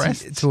You have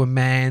breasts? to a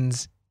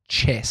man's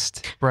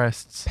chest,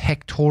 Breasts.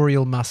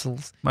 pectoral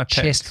muscles, My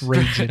chest pecs.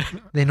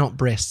 region, they're not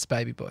breasts,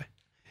 baby boy.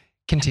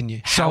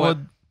 Continue.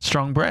 Solid,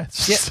 strong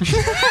breasts.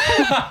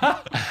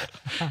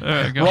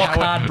 Go Rock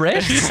on. hard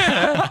breasts.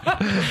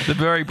 The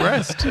very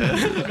breast.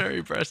 Very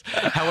impressed.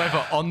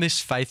 However, on this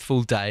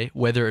faithful day,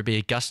 whether it be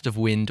a gust of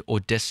wind or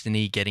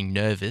destiny getting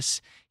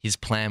nervous, his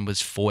plan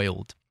was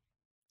foiled.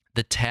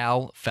 The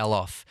towel fell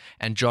off,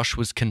 and Josh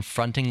was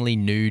confrontingly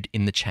nude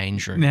in the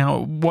change room. Now,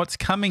 what's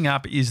coming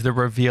up is the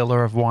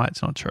revealer of why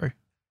it's not true.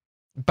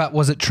 But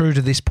was it true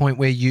to this point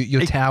where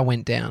your towel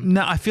went down?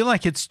 No, I feel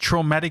like it's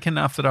traumatic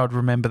enough that I would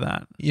remember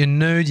that. You're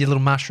nude, your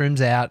little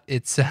mushrooms out.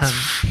 It's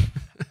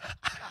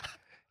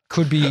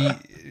could be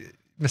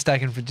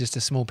mistaken for just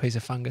a small piece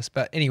of fungus.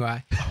 But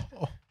anyway,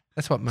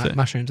 that's what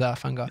mushrooms are,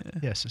 fungi.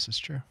 Yes, this is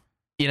true.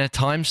 In a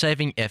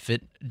time-saving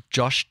effort,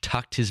 Josh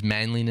tucked his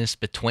manliness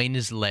between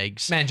his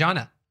legs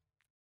Mangina.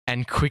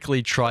 and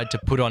quickly tried to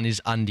put on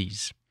his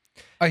undies.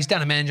 Oh, he's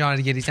done a mangina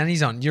to get his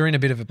undies on. You're in a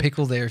bit of a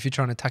pickle there if you're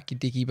trying to tuck your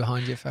dickie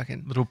behind your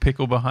fucking... Little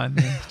pickle behind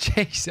there.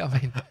 Jeez, I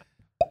mean...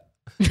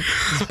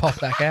 just pop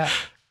back out.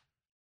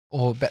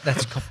 Or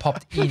that's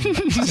popped in.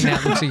 So now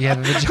it looks like you have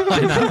a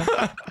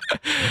vagina.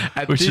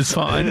 Which is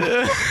fine.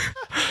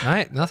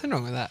 Mate, nothing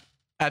wrong with that.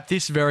 At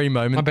this very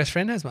My moment, best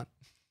friend has one.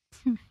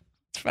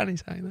 It's funny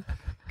saying that.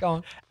 Go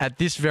on. At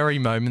this very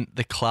moment,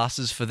 the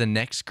classes for the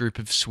next group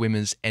of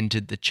swimmers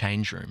entered the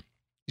change room.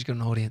 He's got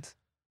an audience.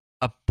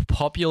 A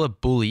popular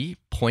bully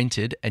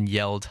pointed and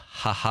yelled,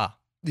 "Ha ha."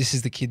 This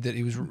is the kid that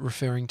he was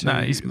referring to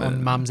No, he's-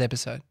 on Mum's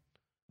episode.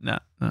 No.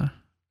 I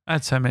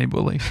had so many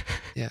bullies.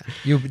 Yeah.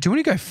 Do you want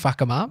to go fuck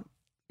them up?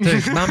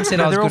 Dude, Mum said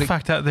I was They're all good at...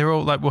 fucked up. They're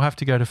all like, we'll have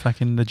to go to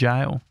fucking the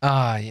jail.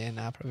 Oh, yeah,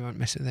 no, I probably won't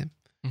mess with them.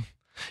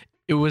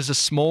 It was a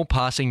small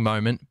passing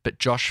moment, but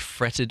Josh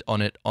fretted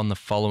on it on the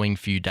following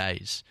few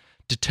days.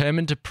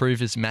 Determined to prove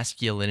his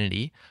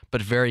masculinity,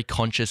 but very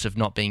conscious of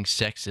not being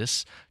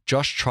sexist,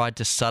 Josh tried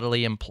to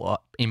subtly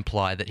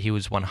imply that he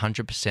was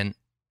 100%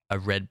 a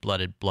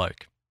red-blooded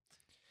bloke.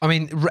 I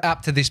mean,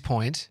 up to this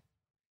point,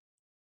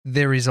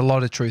 there is a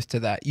lot of truth to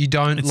that. You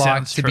don't It like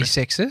sounds to be true.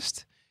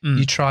 sexist. Mm.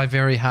 You try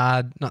very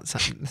hard. Not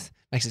something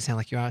makes it sound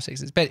like you are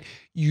sexist, but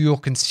you're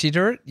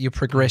considerate. You're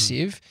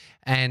progressive,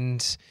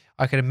 and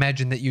I can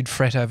imagine that you'd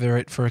fret over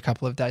it for a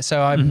couple of days.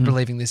 So I'm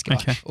believing this guy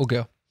Okay. or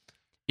girl.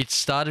 It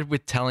started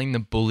with telling the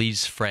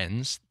bully's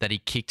friends that he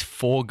kicked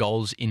 4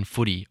 goals in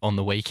footy on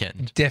the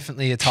weekend.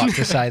 Definitely a type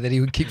to say that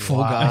he would kick 4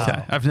 goals.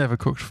 Okay. I've never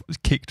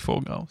kicked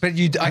 4 goals. But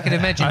I can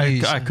imagine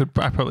you. I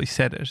probably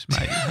said it,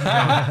 maybe.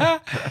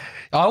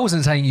 I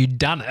wasn't saying you'd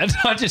done it.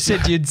 I just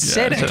said you'd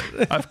said Yeah, it.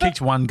 so I've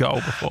kicked 1 goal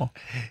before.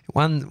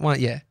 One,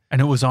 yeah.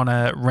 And it was on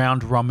a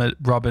round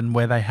robin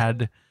where they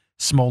had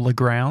smaller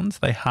grounds.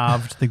 They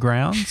halved the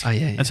grounds. Oh, yeah.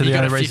 So yeah. And so you the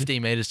got only a reason, 50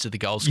 metres to the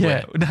goal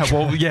yeah,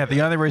 square.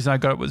 the only reason I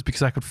got it was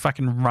because I could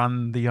fucking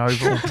run the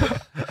oval.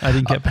 I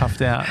didn't get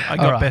puffed out. I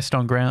got All right. best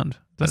on ground.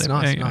 That's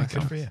nice, Yeah, nice. okay.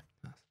 Good for you.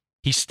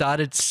 He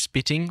started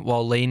spitting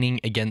while leaning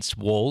against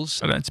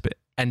walls I don't spit.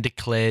 and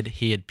declared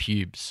he had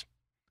pubes.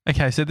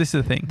 Okay, so this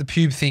is the thing. The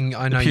pube thing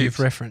I know you've pubes.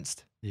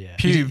 referenced. Yeah.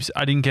 Pubes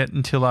I didn't get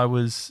until I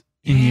was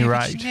in year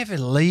but 8. you never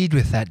lead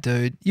with that,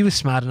 dude. You were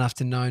smart enough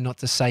to know not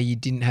to say you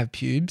didn't have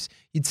pubes.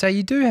 You'd say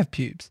you do have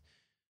pubes.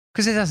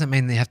 Because it doesn't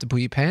mean they have to pull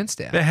your pants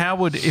down. But how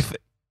would if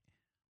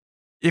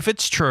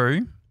it's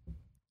true,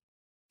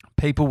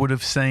 people would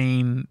have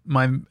seen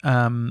my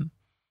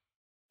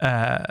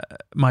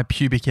my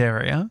pubic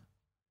area.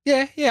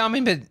 Yeah. I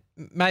mean, but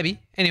maybe.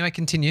 Anyway,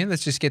 continue.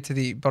 Let's just get to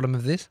the bottom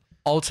of this.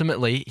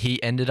 Ultimately,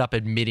 he ended up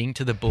admitting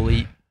to the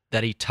bully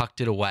that he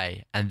tucked it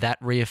away, and that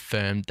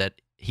reaffirmed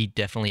that he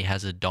definitely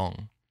has a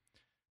dong.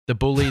 The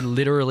bully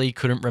literally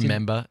couldn't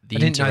remember the I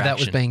didn't know interaction. that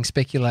was being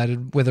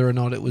speculated, whether or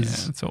not it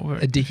was Yeah, it's all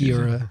very a dicky or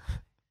confusing. a...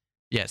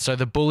 Yeah, so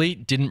the bully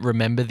didn't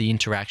remember the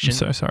interaction. I'm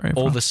so sorry. All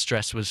everyone. the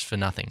stress was for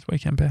nothing. It's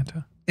weekend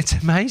banter. It's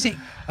amazing.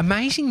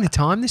 Amazing the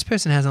time this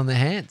person has on their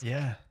hands.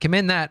 Yeah.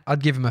 Commend that.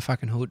 I'd give him a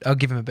fucking hood. I'll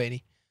give him a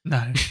beanie.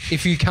 No.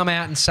 If you come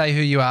out and say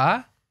who you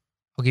are,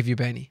 I'll give you a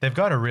beanie. They've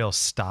got a real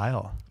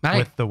style Mate.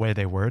 with the way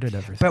they worded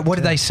everything. But what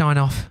did too. they sign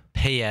off?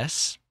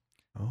 P.S.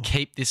 Oh.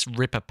 Keep this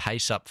ripper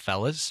pace up,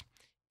 fellas.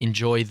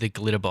 Enjoy the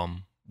glitter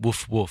bomb.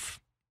 Woof woof.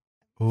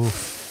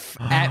 Oof.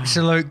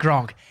 Absolute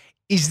Gronk.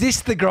 Is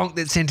this the Gronk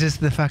that sent us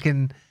the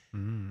fucking...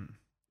 Mm.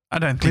 I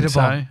don't Glitter think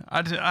so.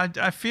 bomb.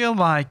 I feel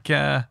like.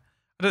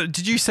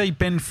 Did you see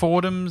Ben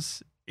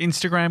Fordham's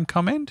Instagram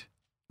comment?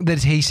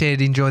 that he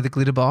said enjoy the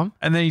glitter bomb?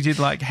 And then he did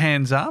like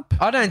hands up.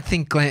 I don't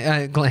think Glenn.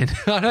 I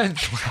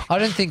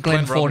don't think Glenn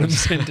Glenn Fordham Robbins.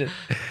 sent it.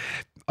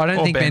 I don't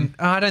Or think Ben.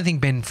 I don't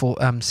think Ben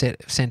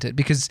sent it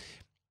because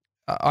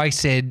I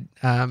said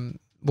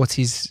what's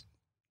his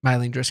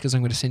mailing address because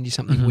I'm going to send you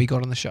something Mhm. we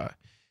got on the show.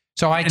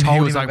 So I And told he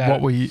was him like,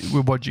 about "What it,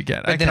 what'd you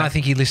get?" but then I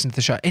think he listened to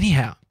the show.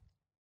 Anyhow,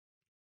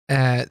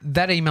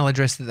 that email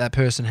address that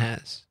person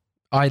has,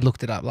 I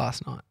looked it up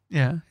last night.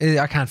 yeah.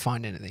 I can't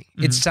find anything.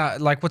 Mhm. It's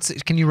like what's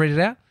it, can you read it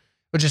out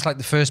or just like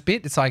the first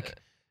bit? It's like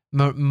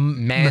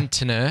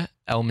Mantener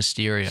El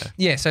Mysterio.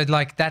 yeah. So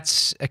like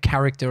that's a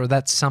character or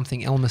that's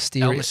something El El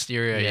Mysterio.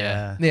 Mysterio,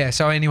 yeah. Yeah.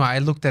 So anyway, I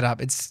looked it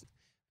up. It's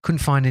couldn't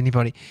find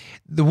anybody.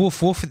 The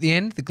woof woof at the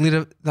end, the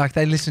glitter. Like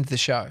they listened to the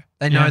show.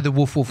 They know Yeah. the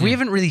woof woof. We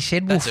haven't really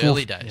said woof That's woof.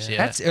 early days, yeah.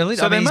 That's early.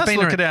 So I mean, they he's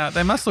been around-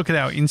 They must look at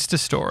our Insta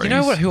stories. You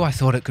know what? Who I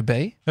thought it could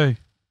be? Who?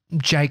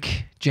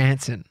 Jake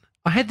Jansen.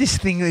 I had this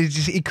thing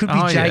that it could be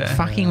Oh, Jake yeah.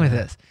 fucking with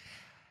us.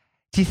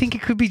 Do you think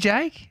it could be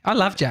Jake? I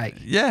love Jake,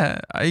 Yeah,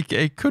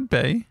 it could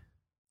be.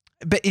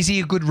 but is he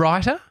a good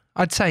writer?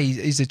 I'd say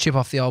he's a chip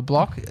off the old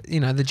block.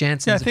 You know, the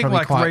Jansens Yeah, I are think probably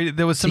like quite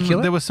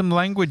there was some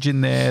language in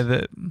there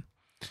that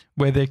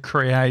where they're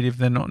creative,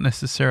 they're not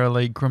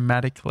necessarily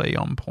grammatically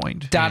on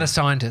point. data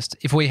scientist.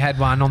 If we had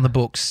one on the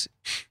books,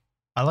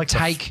 I like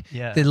take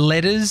yeah. the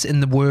letters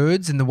and the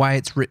words and the way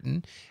it's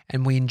written,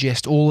 and we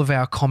ingest all of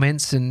our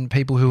comments and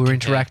people who are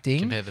interacting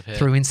compare the pair.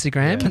 through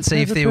Instagram Yeah. and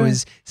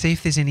see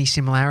if there's any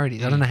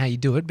similarities. I don't know how you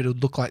do it, but it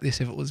would look like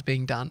this if it was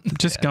being done.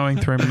 Just going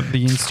through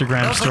the Instagram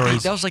That was, like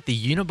stories. that was like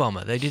the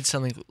Unabomber. They did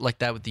something like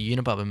that with the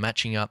Unabomber,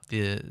 matching up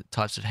the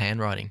types of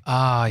handwriting.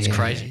 Ah, It's yeah,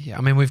 crazy. Yeah.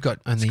 I mean, we've got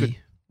only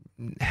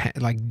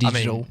like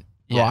digital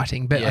yeah.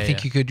 writing, but Yeah, I think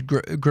yeah. you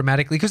could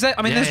grammatically, because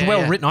that's Yeah, well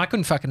yeah. written. I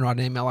couldn't fucking write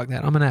an email like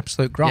that. I'm an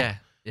absolute grump. Yeah,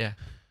 yeah.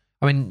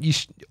 I mean,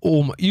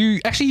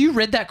 you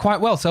read that quite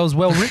well, so it was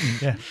well written.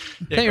 Yeah.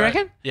 Don't you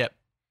reckon? Yep.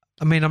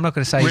 I mean, I'm not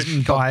going to say Written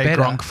it's got by a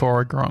better. Gronk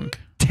for a Gronk.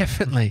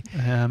 Definitely.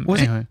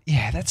 Was Anyway. it?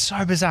 Yeah, that's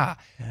so bizarre.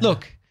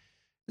 Look,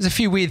 there's a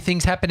few weird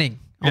things happening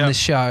on Yep. this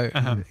show.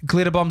 Uh-huh.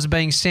 Glitter bombs are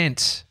being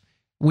sent.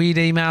 Weird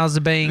emails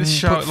are being This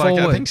show, put like,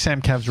 forward. I think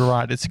Sam Cav's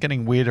right. It's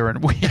getting weirder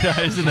and weirder,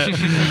 isn't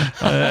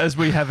it? As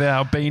we have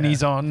our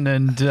beanies on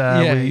and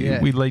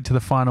we lead to the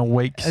final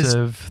weeks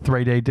of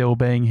 3D Dill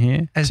being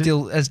here. As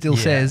Dill Yeah.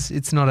 says,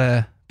 it's not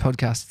a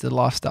podcast; it's a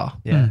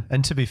lifestyle. Yeah. Mm.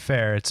 And to be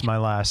fair, it's my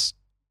last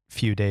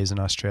few days in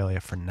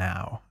Australia for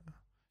now.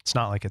 It's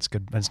not like it's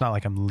good. It's not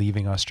like I'm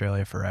leaving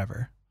Australia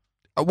forever.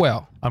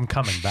 Well, I'm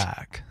coming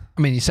back.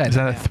 I mean, you say Is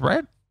that that a now.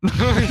 threat?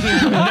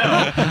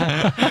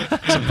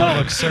 It's a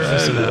public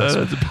service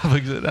announcement. It's a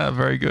public.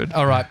 Very good.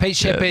 All right, Pete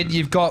Shepherd,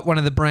 you've got one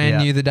of the brand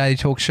Yeah. new The Daily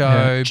Talk Show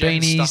Yeah.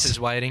 Gem beanies, stuff is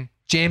waiting.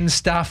 gem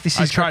stuff. This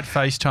I is tried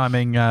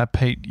FaceTiming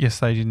Pete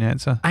yesterday. Didn't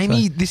answer.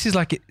 Amy. So, This is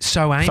like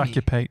so Amy. fuck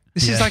you, Pete.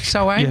 This is Yeah. like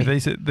so Amy. Yeah,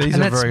 these And are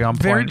that's very on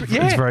very- point.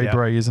 yeah. It's very Yeah.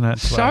 Brie, isn't it?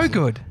 so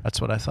good.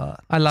 That's what I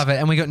thought. I love it.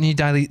 And we got new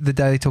the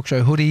Daily Talk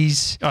Show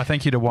hoodies. Oh,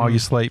 thank you to While You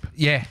Sleep,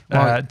 Yeah.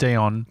 Well,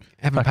 Dion.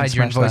 haven't fucking paid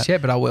your smash invoice that.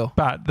 yet, but I will.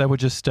 But they were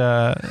just,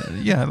 I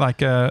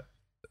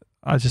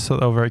just thought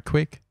they were very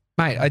quick.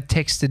 Mate, I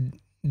texted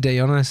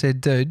Dion and I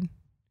said, dude,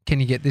 can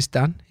you get this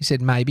done? He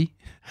said, maybe.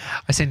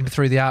 I sent him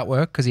through the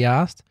artwork because he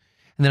asked.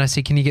 And then I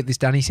said, can you get this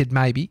done? He said,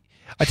 maybe.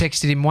 I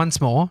texted him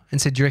once more and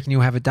said, do you reckon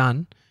you'll have it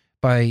done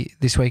by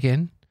this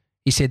weekend?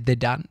 He said, they're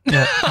done.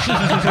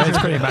 It's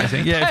pretty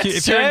amazing. Yeah,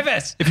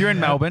 Service. if you're in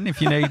Melbourne,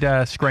 if you need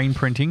screen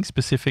printing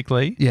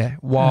specifically, Yeah,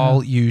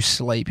 while you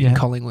sleep in Yeah.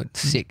 Collingwood.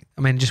 Sick.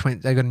 I mean,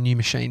 they got a new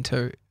machine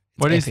too.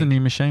 what is the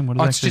new machine? What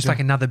does It's just like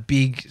another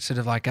big sort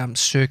of like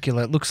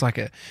circular. It looks like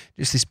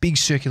just this big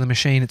circular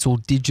machine. It's all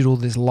digital.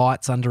 There's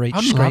lights under each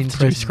I'd screen. love to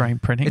do screen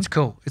printing. It's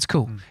cool. It's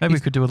cool. Maybe we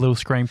could do a little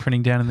screen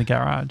printing down in the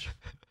garage.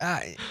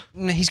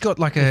 He's got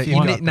like a. If you You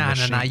want need, the no.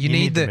 machine- You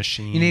need the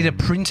machine. You need a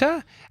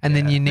printer, and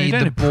then you No, you need don't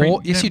the have print-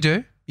 board. you Yes, you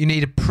do. You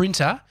need a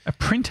printer. A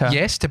printer?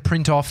 Yes, to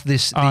print off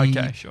this. Oh,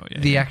 okay, sure. Yeah,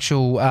 the yeah.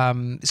 actual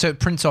so it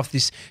prints off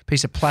this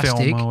piece of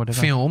plastic or whatever.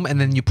 film, and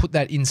then you put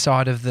that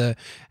inside of the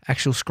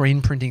actual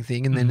screen printing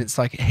thing, and then Mm-hmm. it's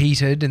like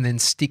heated, and then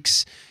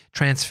sticks,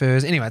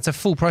 transfers. Anyway, it's a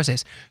full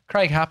process.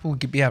 Craig Harper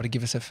would be able to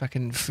give us a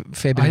fucking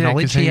fair bit Oh, of yeah,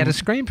 knowledge. 'cause He he- had a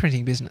screen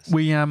printing business.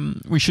 We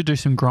should do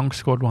some Gronk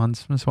Squad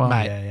ones as well.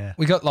 Mate. Yeah.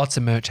 We got lots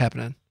of merch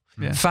happening.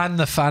 Yeah. Fund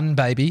the fun,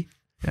 baby.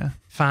 Yeah.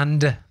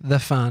 Fund the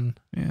fun.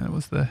 Yeah, that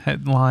was the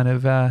headline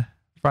of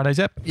Friday's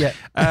ep. Yeah.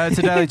 It's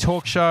a Daily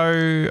Talk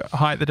Show.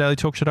 Hi at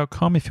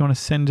thedailytalkshow.com if you want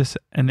to send us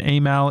an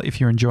email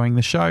if you're enjoying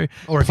the show.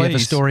 Or if you have a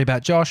Please. story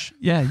about Josh.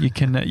 Yeah, you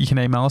can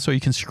email us or you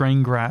can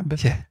screen grab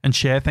Yeah. and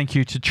share. Thank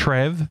you to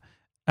Trev,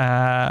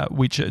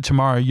 which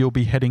tomorrow you'll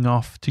be heading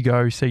off to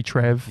go see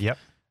Trev Yep.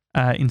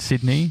 in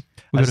Sydney.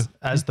 We've got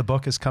As the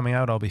book is coming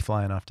out, I'll be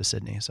flying off to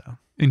Sydney. So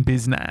in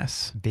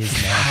business.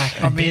 business,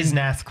 I mean-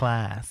 business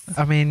class.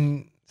 I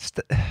mean,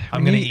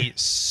 I'm gonna eat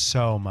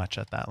so much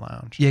at that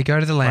lounge. Yeah, go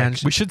to the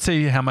lounge. We should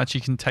see how much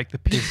you can take the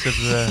piss of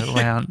the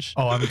lounge.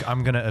 Oh,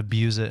 I'm gonna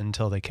abuse it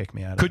until they kick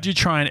me out. Could you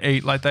try and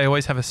eat, like they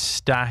always have a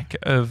stack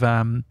of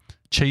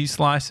cheese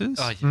slices?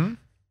 Oh, Hmm?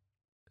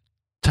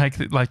 Take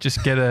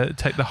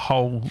the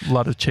whole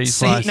lot of cheese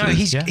See, slices. no,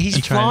 he's and try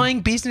and-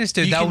 flying business,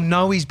 dude. You They'll can-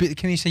 know he's.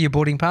 Can you see your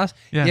boarding pass?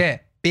 Yeah.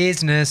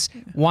 Business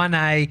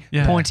 1A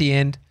Yeah. pointy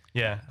end.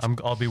 Yeah,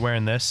 I'll be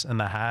wearing this and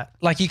the hat.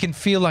 Like you can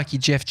feel like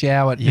you're Jeff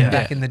Jowett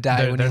back in the day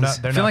They're- when they're he not- was.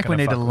 they're I feel not like we gonna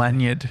need a fuck with me.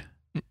 lanyard.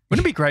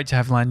 Wouldn't it be great to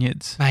have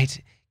lanyards?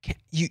 Mate,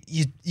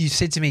 you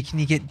said to me, can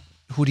you get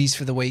hoodies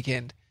for the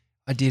weekend?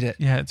 I did it.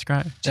 Yeah, it's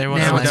great. They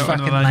want Now to it's know-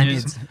 fucking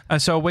lanyards.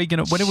 So are we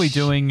gonna? When are we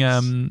doing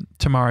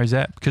tomorrow's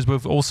app? Because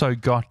we've also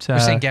got. We're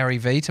seeing Gary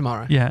V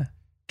tomorrow. Yeah.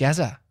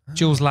 Gaza.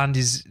 Jules Lund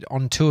is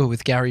on tour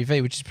with Gary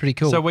V, which is pretty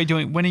cool. So we're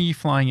doing. When are you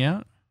flying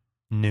out?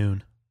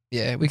 Noon.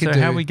 yeah, we could So do.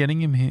 how are we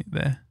getting him here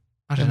there?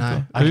 I don't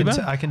know. I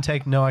Uber? can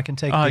take. No, I can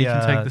take. Oh, the, you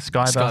can take the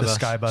Sky Sky Bus. Bus.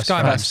 Sky bus. Sky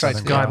from Bus straight to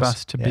Southern the Sky Cross.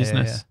 Bus to Yeah, yeah,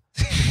 business.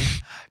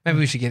 Maybe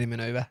we should get him an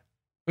Uber.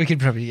 We could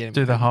probably get him.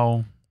 Do an the Uber.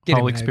 whole Get him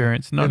whole an Uber.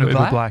 experience. Not Uber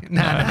Uber Black? Black.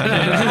 No,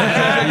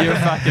 no. You're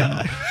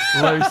fucking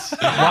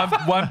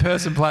loose. One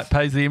person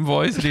pays the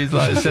invoice and he's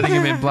like setting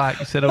him in black.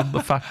 Settle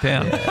the fuck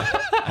down.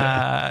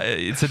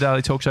 It's a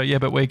Daily Talk Show. Yeah,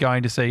 but we're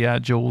going to see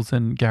Jules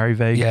and Gary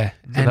V. Yeah. So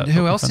And that's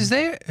who what else fun. is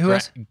there? Who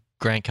else?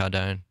 Grant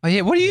Cardone Oh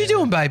yeah. What are you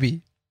doing,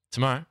 baby?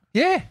 tomorrow.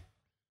 Yeah.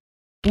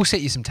 We'll set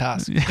you some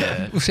tasks.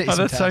 Yeah. We'll set you Oh,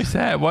 some that's so tasks.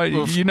 sad. Why,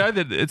 you know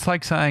that it's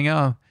like saying,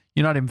 oh,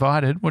 you're not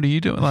invited. What are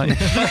you doing? Like,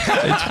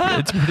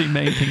 it's a pretty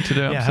mean thing to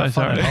do. I'm so have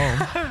fun sorry.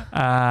 at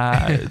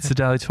home. It's the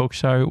Daily Talk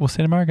Show. We'll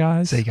see you tomorrow,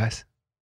 guys. See you guys.